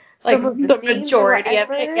Like some of the the scenes or majority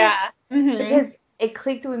of it, whatever. yeah. Hmm. Because it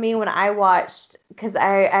clicked with me when I watched, because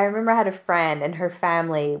I remember I had a friend and her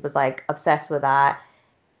family was like obsessed with that.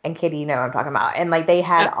 And Katie, you know what I'm talking about. And like they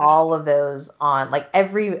had all of those on, like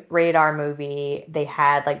every radar movie, they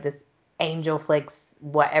had like this Angel Flix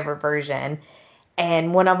whatever version.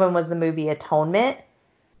 And one of them was the movie Atonement.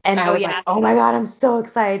 And I Oh was like, yeah. oh my God, I'm so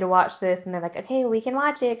excited to watch this. And they're like, okay, we can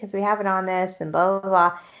watch it because we have it on this and blah, blah,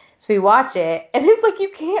 blah. So we watch it. And it's like, you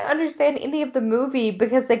can't understand any of the movie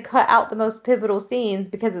because they cut out the most pivotal scenes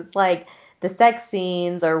because it's like the sex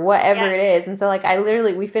scenes or whatever Yeah. it is. And so, like,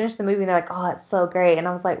 we finished the movie and they're like, oh, it's so great. And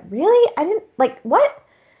I was like, really? I didn't, like, what?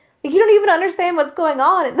 Like, you don't even understand what's going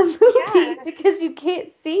on in the movie Yeah. because you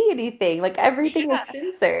can't see anything. Like, everything is Yeah.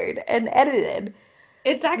 censored and edited.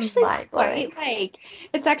 It's actually Mind blowing. quite like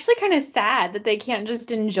it's actually kind of sad that they can't just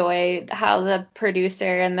enjoy how the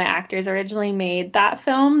producer and the actors originally made that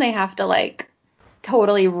film. They have to like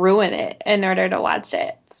totally ruin it in order to watch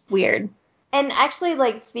it. It's weird. And actually,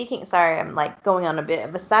 like speaking, sorry, I'm like going on a bit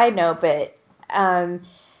of a side note, but um,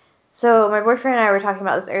 so my boyfriend and I were talking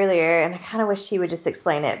about this earlier, and I kind of wish he would just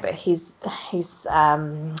explain it, but he's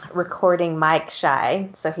recording mic shy,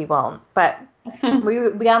 so he won't. But we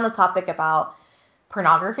got on the topic about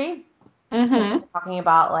pornography, and he Hmm. was talking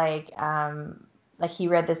about like he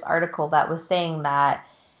read this article that was saying that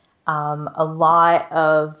a lot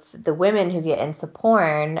of the women who get into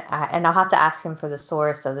porn, and I'll have to ask him for the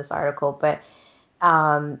source of this article, but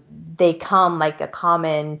um, they come like a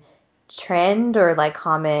common trend or like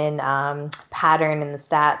common pattern in the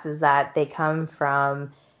stats is that they come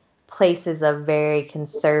from places of very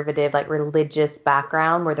conservative, like religious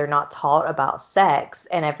background where they're not taught about sex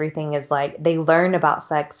and everything is like they learn about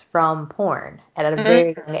sex from porn at a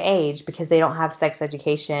very young age because they don't have sex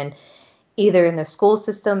education either in the school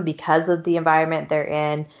system because of the environment they're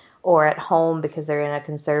in or at home because they're in a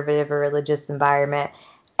conservative or religious environment.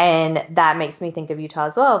 And that makes me think of Utah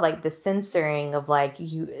as well, like the censoring of like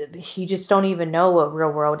you just don't even know what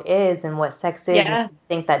real world is and what sex is, and so Yeah. you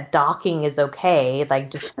think that docking is okay, like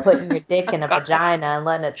just putting your dick Oh in a God. vagina and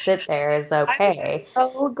letting it sit there is I'm okay.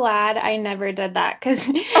 so glad I never did that because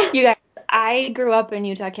you guys, I grew up in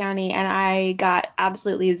Utah County and I got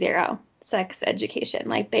absolutely zero. sex education.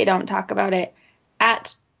 Like they don't talk about it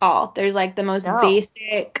at all. There's like the most No.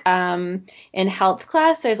 basic in health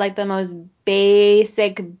class, there's like the most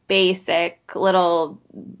basic little,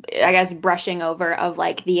 I guess, brushing over of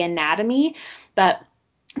like the anatomy, but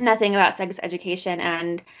nothing about sex education.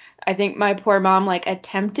 And I think my poor mom like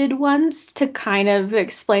attempted once to kind of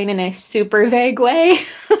explain in a super vague way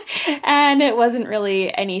and it wasn't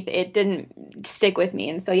really anything. It didn't stick with me.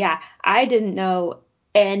 And so yeah, I didn't know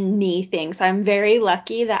anything. So I'm very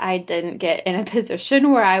lucky that I didn't get in a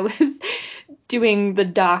position where I was doing the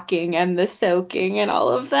docking and the soaking and all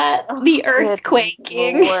of that. Oh, The good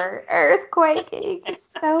earthquaking. Lord. Earthquaking is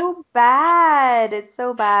so bad. It's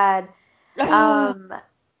so bad. Oh, Um,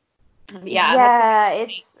 yeah, what can yeah, I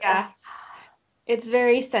say? Yeah. It's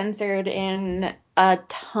very censored in a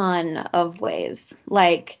ton of ways.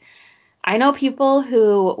 Like, I know people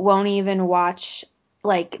who won't even watch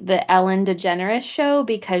like the Ellen DeGeneres show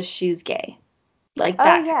because she's gay. Like oh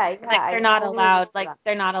that. yeah, yeah, Like I they're not totally allowed. remember Like that.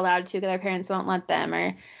 they're not allowed to because their parents won't let them.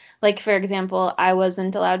 Or like for example, I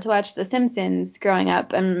wasn't allowed to watch The Simpsons growing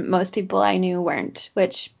up, and most people I knew weren't.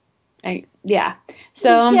 Which, yeah.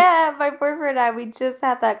 So Yeah, my boyfriend and I, we just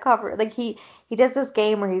had that cover. Like he does this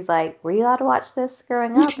game where he's like, "Were you allowed to watch this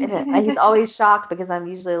growing up?" And he's always shocked because I'm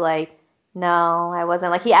usually like, "No, I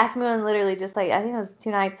wasn't." Like he asked me one literally just like I think it was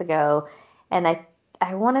 2 nights ago, and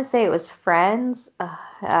I want to say it was Friends.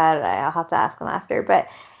 I don't know, I'll have to ask him after, but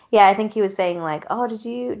yeah, I think he was saying like, "Oh, did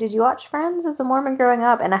you watch Friends as a Mormon growing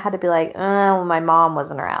up?" And I had to be like, "Oh, my mom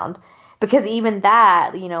wasn't around." Because even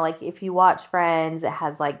that, like if you watch Friends, it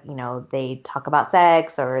has like, they talk about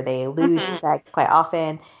sex or they allude to mhm. sex quite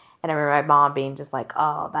often. And I remember my mom being just like,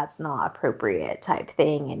 oh, that's not appropriate type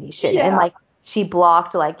thing and you shouldn't. And Yeah. like she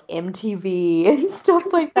blocked like MTV and stuff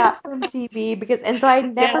like that from TV and so I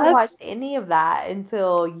never Yeah. watched any of that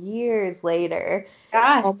until years later.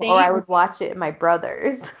 Yeah. Or I Same. would watch it with my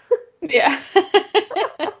brothers. Yeah.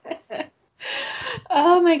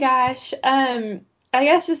 Oh my gosh. I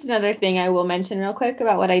guess just another thing I will mention real quick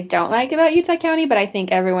about what I don't like about Utah County, but I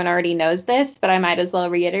think everyone already knows this, but I might as well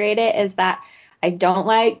reiterate it, is that I don't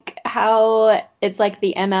like how it's like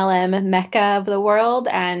the MLM mecca of the world,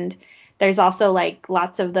 and there's also like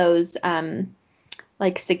lots of those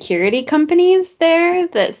like security companies there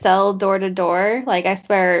that sell door to door. Like I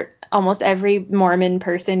swear almost every Mormon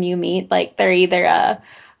person you meet, like they're either a,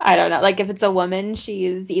 I don't know, like if it's a woman,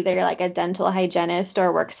 she's either like a dental hygienist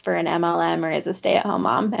or works for an MLM or is a stay-at-home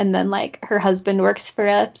mom. And then like her husband works for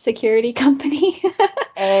a security company.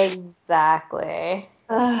 Exactly.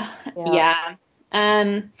 Yep. Yeah.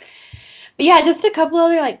 Um, but yeah, just a couple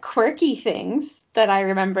other like quirky things that I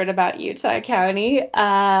remembered about Utah County.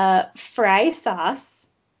 Fry sauce.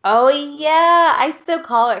 Oh yeah, I still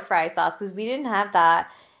call it fry sauce because we didn't have that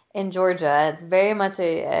in Georgia. It's very much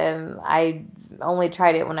a I only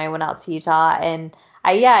tried it when I went out to Utah, and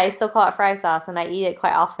I still call it fry sauce, and I eat it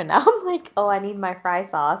quite often now. I'm like, oh, I need my fry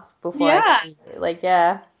sauce before I can Yeah. eat it. Like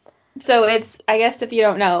yeah, So it's, I guess if you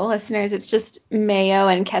don't know, listeners, it's just mayo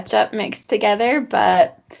and ketchup mixed together,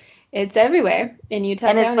 but it's everywhere in Utah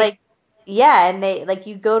and it's County. like yeah, and they like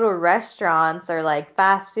you go to restaurants or like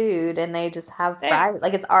fast food, and they just have There. fries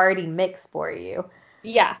like it's already mixed for you.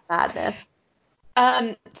 Yeah. Madness.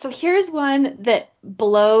 So here's one that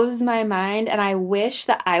blows my mind, and I wish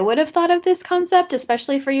that I would have thought of this concept,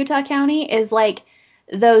 especially for Utah County, is like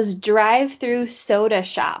those drive-through soda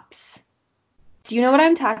shops. Do you know what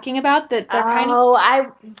I'm talking about? That they're kind of,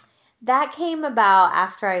 Oh, that came about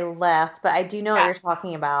after I left, but I do know what yeah, you're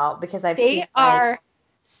talking about because I've they seen like, are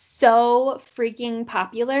so freaking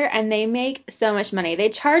popular and they make so much money. They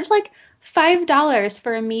charge like $5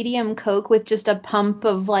 for a medium Coke with just a pump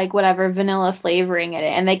of like whatever vanilla flavoring in it.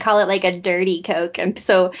 And they call it like a dirty Coke. And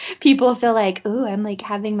so people feel like, ooh, I'm like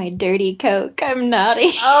having my dirty Coke. I'm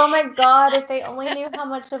naughty. oh my God, if they only knew how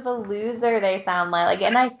much of a loser they sound like.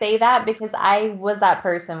 And I say that because I was that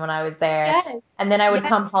person when I was there. Yes. And then I would Yes.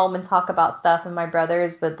 come home and talk about stuff, and my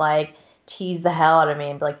brothers would like tease the hell out of me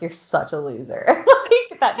and be like, "You're such a loser."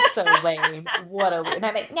 Like that's so lame. What a loser. And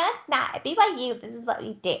I'm like, "No, it's not. BYU, this is what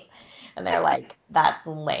we do." And they're like, "That's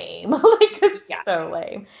lame." Like it's Yeah. so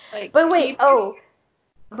lame. Like But wait, keep, oh,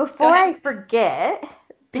 go before ahead. I forget,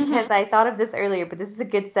 because Hmm. I thought of this earlier, but this is a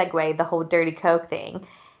good segue, the whole Dirty Coke thing.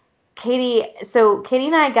 Katie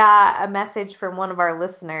and I got a message from one of our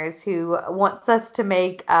listeners who wants us to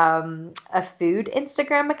make a food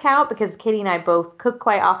Instagram account because Katie and I both cook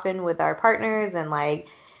quite often with our partners and like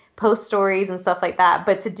post stories and stuff like that,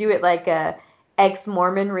 but to do it like a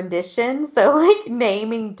ex-Mormon rendition, so like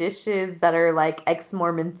naming dishes that are like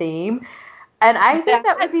ex-Mormon theme. And I think That,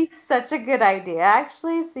 that would be such a good idea,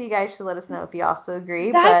 actually. So you guys should let us know if you also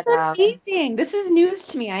agree. that's But amazing. This is news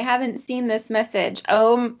to me. I haven't seen this message.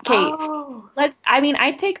 Okay. oh, I mean,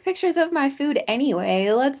 I take pictures of my food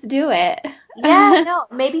anyway. Let's do it. yeah, no,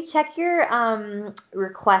 maybe check your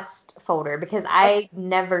request folder because I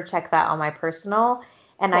never check that on my personal,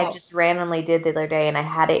 and I Cool. just randomly did the other day, and I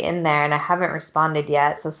had it in there, and I haven't responded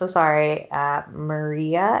yet. So sorry,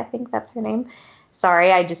 Maria, I think that's her name.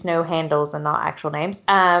 Sorry, I just know handles and not actual names.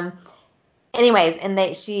 Anyways, and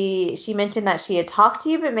she mentioned that she had talked to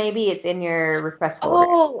you, but maybe it's in your request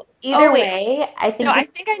folder. Either Wait. way, I No, think I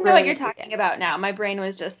it's think I know what really you're good. talking about now. My brain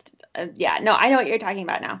was just, yeah. No, I know what you're talking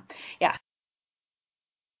about now. Yeah.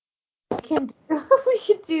 We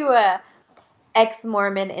could do a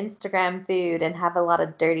ex-Mormon Instagram food and have a lot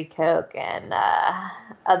of dirty Coke and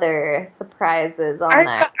other surprises on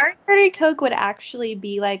there. Our Dirty Coke would actually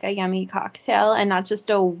be like a yummy cocktail and not just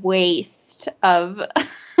a waste of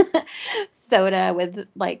soda with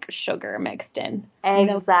like sugar mixed in.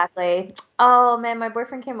 Exactly. Oh man, my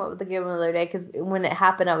boyfriend came up with a good one the other day because when it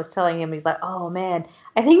happened, I was telling him, he's like, "Oh man,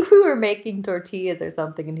 I think we were making tortillas or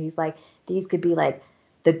something," and he's like, "These could be like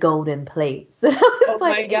the golden plates." And I was Oh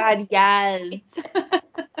my God, yes.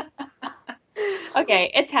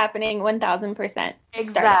 Okay, it's happening 1000%. Started.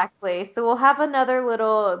 Exactly. So we'll have another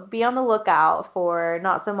little, be on the lookout for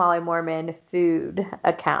Not So Molly Mormon food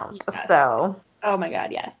account. Yes. So, Oh my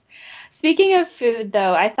God, yes. Speaking of food,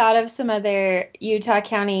 though, I thought of some other Utah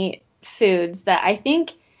County foods that I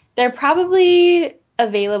think they're probably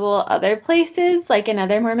available other places, like in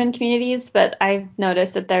other Mormon communities, but I've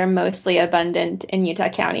noticed that they're mostly abundant in Utah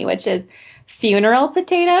County, which is funeral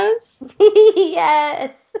potatoes,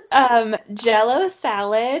 yes. Jello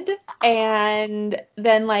salad, and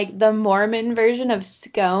then like the Mormon version of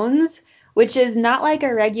scones, which is not like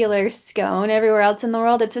a regular scone everywhere else in the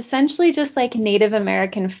world. It's essentially just like Native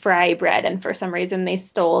American fry bread, and for some reason they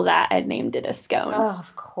stole that and named it a scone. Oh,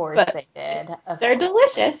 of course But they did. Of they're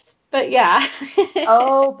course. delicious. But yeah.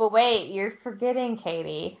 Oh, but wait, you're forgetting,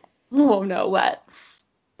 Katie. Oh no, what?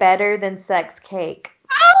 Better than sex cake.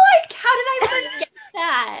 Oh, like how did I forget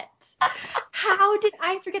that? How did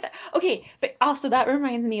I forget that? Okay, but also that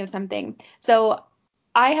reminds me of something. So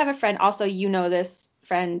I have a friend, also you know this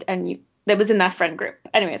friend, and you that was in that friend group.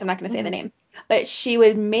 Anyways, I'm not gonna say the Mhm. name. But she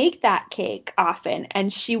would make that cake often,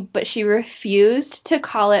 and she refused to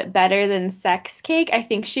call it better than sex cake. I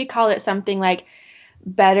think she called it something like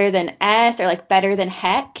better than S or like better than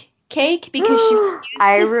heck cake because she refused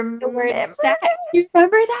I to say the remember word sex. this. You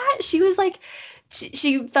remember that? She was like,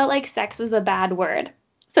 she felt like sex was a bad word,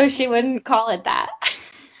 so she wouldn't call it that.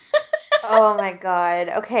 Oh my God.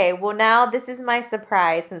 Okay, well now this is my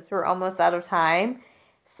surprise since we're almost out of time.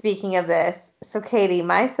 Speaking of this, so Katie,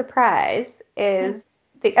 my surprise is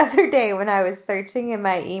the other day when I was searching in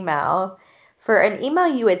my email for an email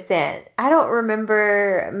you had sent. I don't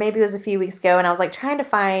remember, maybe it was a few weeks ago, and I was like trying to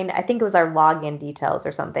find, I think it was our login details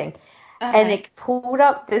or something. And Uh-huh. it pulled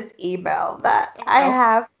up this email that Oh I no.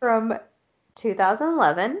 have from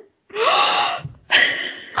 2011.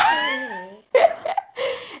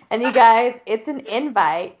 And you guys, it's an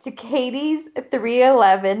invite to Katie's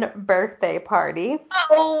 311 birthday party.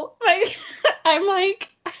 Oh my, I'm like,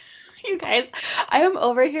 you guys, I am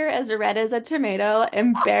over here as red as a tomato,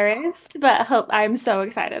 embarrassed, but I'm so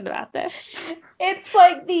excited about this. It's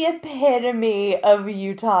like the epitome of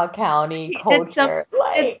Utah County Did some culture. did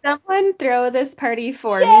Like, someone throw this party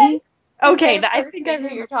for yes, me? the Okay, very that I first think I thing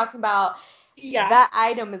that you're remember. talking about, Yeah. that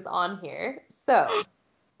item is on here. So,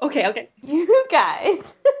 Okay, okay. you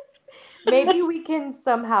guys, maybe we can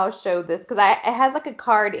somehow show this because it has like a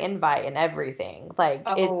card invite and everything. Like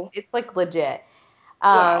Oh, it's like legit.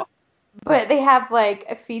 Um, wow. but they have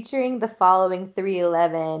like featuring the following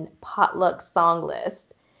 311 potluck song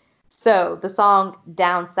list. So the song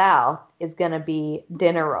Down South is gonna be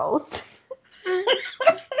dinner rolls.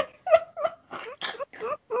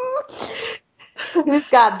 Who's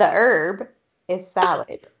got the herb is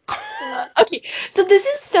salad. Okay, so this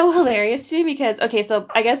is so hilarious to me because, okay, so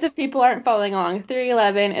I guess if people aren't following along,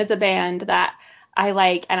 311 is a band that I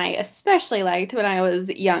like and I especially liked when I was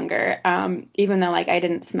younger, even though like I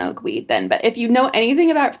didn't smoke weed then. But if you know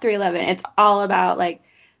anything about 311, it's all about like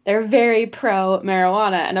they're very pro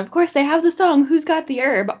marijuana. And of course they have the song Who's Got the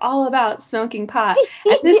Herb, all about smoking pot.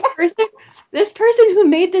 And Yeah. this person who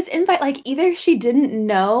made this invite, like either she didn't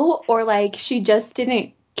know or like she just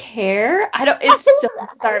didn't care. I don't, it's so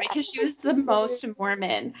bizarre because she was the most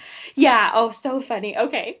Mormon. Yeah, oh, so funny.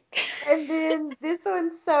 Okay. And then this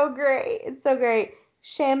one's so great. It's so great.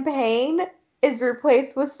 Champagne is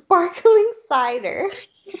replaced with sparkling cider.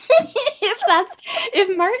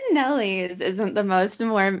 If Martinelli's isn't the most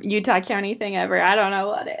more Utah County thing ever, I don't know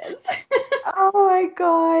what is. Oh my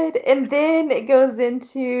God. And then it goes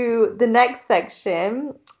into the next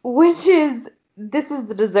section, which is this is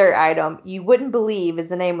the dessert item you wouldn't believe is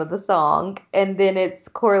the name of the song. And then it's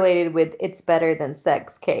correlated with It's Better Than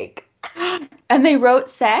Sex Cake. And they wrote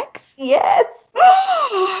sex? Yes.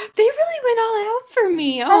 They really went all out for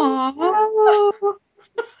me. Aww.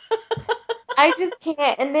 I just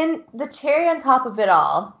can't. And then the cherry on top of it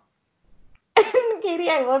all. Katie,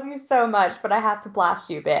 I love you so much, but I have to blast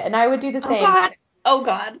you a bit. And I would do the Oh same. God. Oh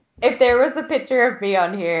God. If there was a picture of me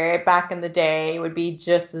on here back in the day, it would be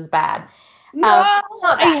just as bad. No,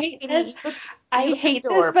 I hate this. I look hate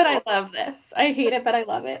adorable. this, but I love this. I hate it, but I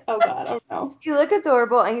love it. Oh God. Oh no. You look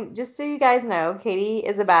adorable, and just so you guys know, Katie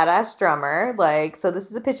is a badass drummer. Like, so this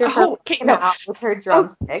is a picture of her Okay, no. out with her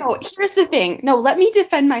drumsticks. No, here's the thing. No, let me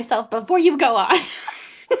defend myself before you go on.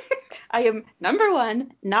 I am, number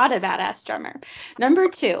one, not a badass drummer. Number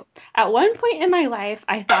two, at one point in my life,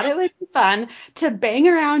 I thought it would be fun to bang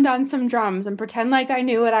around on some drums and pretend like I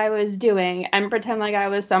knew what I was doing and pretend like I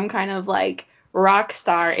was some kind of like rock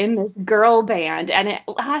star in this girl band. And it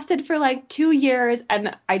lasted for like 2 years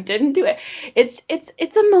and I didn't do it. It's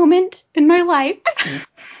a moment in my life.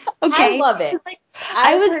 Okay. I love it. Like,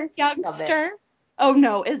 I was a youngster. Oh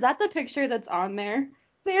no, is that the picture that's on there?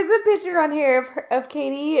 There's a picture on here of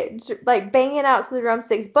Katie like banging out to the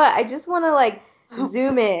drumsticks, but I just want to like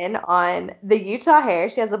zoom in on the Utah hair.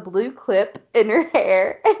 She has a blue clip in her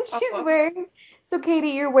hair, and she's wearing. So Katie,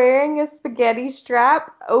 you're wearing a spaghetti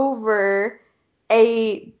strap over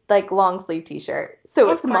a like long sleeve t-shirt,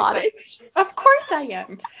 so it's modest. Of course I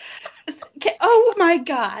am. Oh my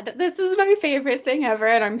God, this is my favorite thing ever,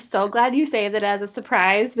 and I'm so glad you saved it as a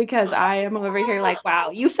surprise because I am over here like, wow,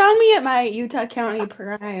 you found me at my Utah County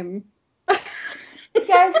prime. You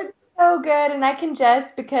guys are so good, and I can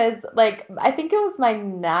jest because like I think it was my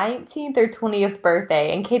 19th or 20th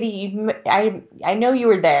birthday, and Katie, I know you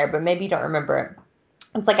were there, but maybe you don't remember it.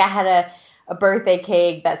 It's like I had a birthday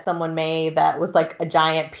cake that someone made that was like a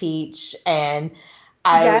giant peach, and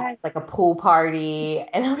I was like a pool party,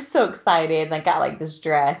 and I was so excited, and I got like this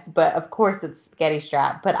dress, but of course it's spaghetti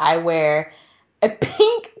strap, but I wear a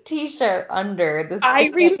pink t-shirt under the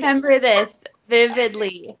I remember this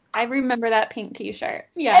vividly. I remember that pink t-shirt.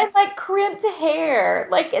 Yeah. And like crimped hair.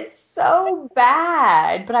 Like it's so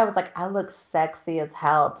bad. But I was like, I look sexy as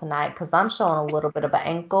hell tonight because I'm showing a little bit of an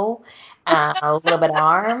ankle, a little bit of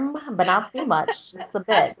arm, but not too much. Just a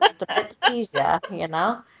bit to tease you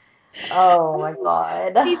know? Oh my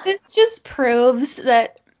God. This just proves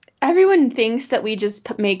that everyone thinks that we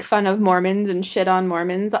just make fun of Mormons and shit on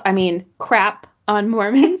Mormons. I mean, crap on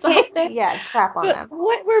Mormons out there. Yeah, crap on them.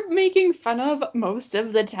 What we're making fun of most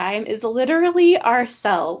of the time is literally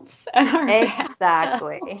ourselves and our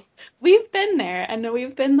Exactly. We've been there and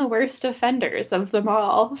we've been the worst offenders of them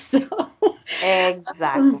all. So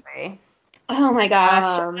exactly. Oh my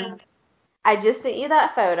gosh. I just sent you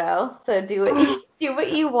that photo, so do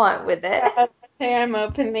what you want with it. Okay, I'm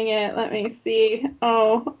opening it. Let me see.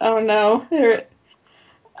 Oh no.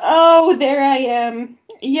 There I am.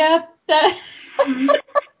 Yep. You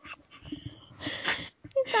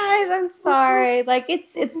guys, I'm sorry. Like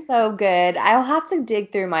it's so good. I'll have to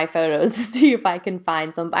dig through my photos to see if I can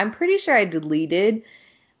find some. I'm pretty sure I deleted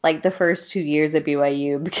like the first 2 years at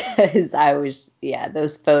BYU because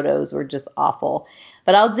those photos were just awful.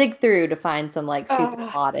 But I'll dig through to find some like super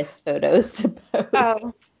modest photos to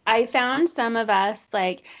post. I found some of us,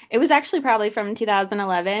 like, it was actually probably from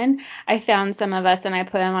 2011. I found some of us and I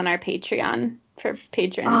put them on our Patreon for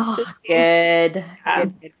patrons to see. Good.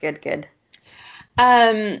 Good.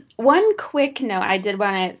 One quick note I did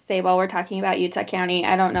want to say while we're talking about Utah County,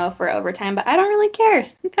 I don't know if we're over time, but I don't really care.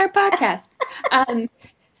 It's our podcast.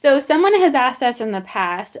 So someone has asked us in the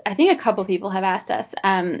past, I think a couple people have asked us,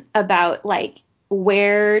 about like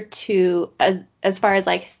where to, as far as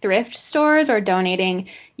like thrift stores or donating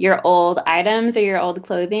your old items or your old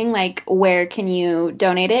clothing, like where can you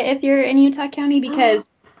donate it if you're in Utah County? Because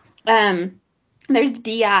there's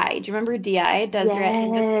DI. Do you remember DI? Deseret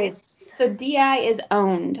Industries. So DI is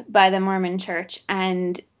owned by the Mormon Church,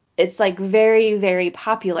 and it's like very, very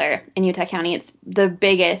popular in Utah County. It's the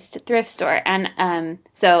biggest thrift store. And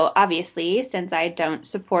so obviously, since I don't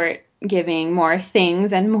support giving more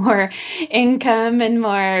things and more income and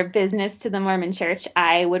more business to the Mormon Church,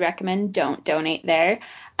 I would recommend don't donate there.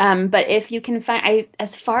 But if you can find,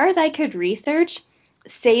 as far as I could research,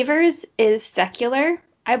 Savers is secular,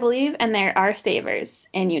 I believe, and there are Savers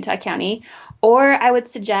in Utah County. Or I would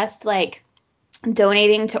suggest like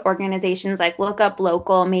donating to organizations, like look up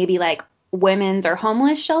local, maybe like women's or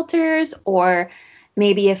homeless shelters, or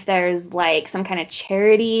maybe if there's like some kind of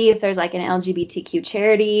charity, if there's like an LGBTQ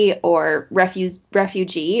charity or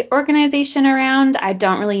refugee organization around. I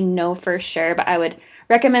don't really know for sure, but I would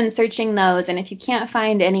recommend searching those. And if you can't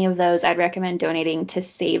find any of those, I'd recommend donating to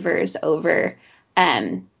Savers over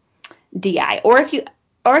DI. Or if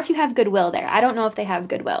you have Goodwill there. I don't know if they have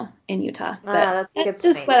Goodwill in Utah, but that's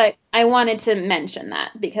just what I wanted to mention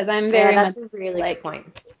that, because I'm very much a really good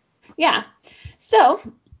point. Yeah. So,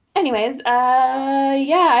 anyways,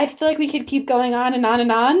 I feel like we could keep going on and on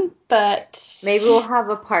and on, but maybe we'll have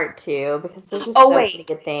a part 2, because there's just so many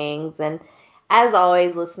good things. And as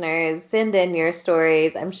always, listeners, send in your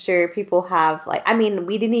stories. I'm sure people have, like, I mean,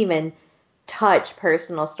 we didn't even touch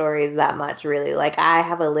personal stories that much, really. Like, I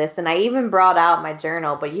have a list, and I even brought out my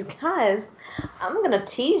journal, but you guys, I'm going to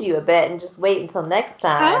tease you a bit and just wait until next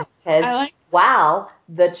time, because wow,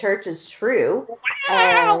 the church is true.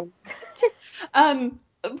 Wow.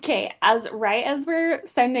 Okay, as we're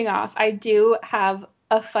sending off, I do have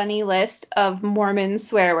a funny list of Mormon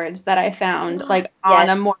swear words that I found on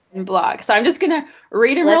a Mormon blog. So I'm just going to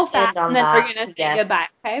read them real fast, and then we're going to say goodbye.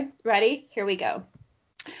 Okay, ready? Here we go.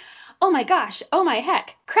 Oh my gosh, oh my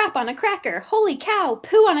heck, crap on a cracker, holy cow,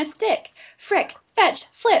 poo on a stick, frick, fetch,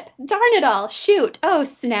 flip, darn it all, shoot, oh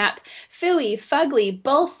snap, phooey, fugly,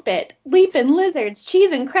 bullspit, leapin' lizards,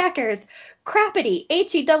 cheese and crackers, crappity,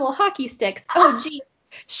 H-E double hockey sticks, oh gee,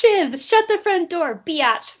 shiz, shut the front door,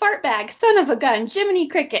 biatch, fartbag, son of a gun, Jiminy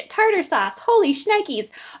Cricket, tartar sauce, holy shnikes,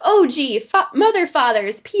 oh gee, mother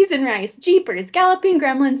fathers, peas and rice, jeepers, galloping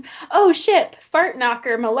gremlins, oh shit, fart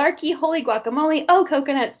knocker, malarkey, holy guacamole, oh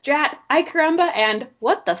coconuts, drat, I caramba, and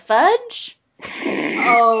what the fudge?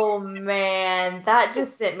 Oh man, that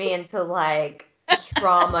just sent me into like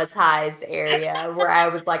traumatized area where I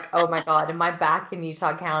was like, oh my God, am I back in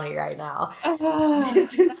Utah County right now?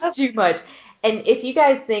 This is too much. And if you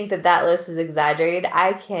guys think that list is exaggerated,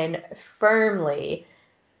 I can firmly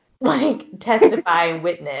testify and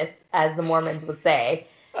witness, as the Mormons would say,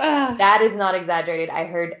 that is not exaggerated. I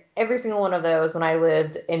heard every single one of those when I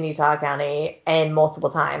lived in Utah County, and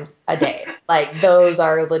multiple times a day. Like, those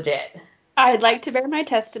are legit. I'd like to bear my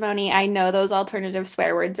testimony. I know those alternative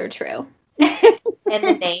swear words are true. In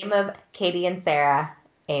the name of Katie and Sarah,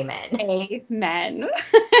 amen. Amen.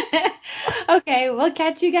 Okay, we'll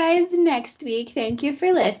catch you guys next week. Thank you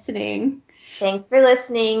for listening. Thanks for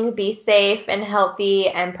listening. Be safe and healthy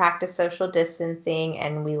and practice social distancing,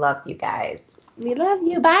 and we love you guys. We love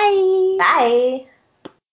you. Bye. Bye.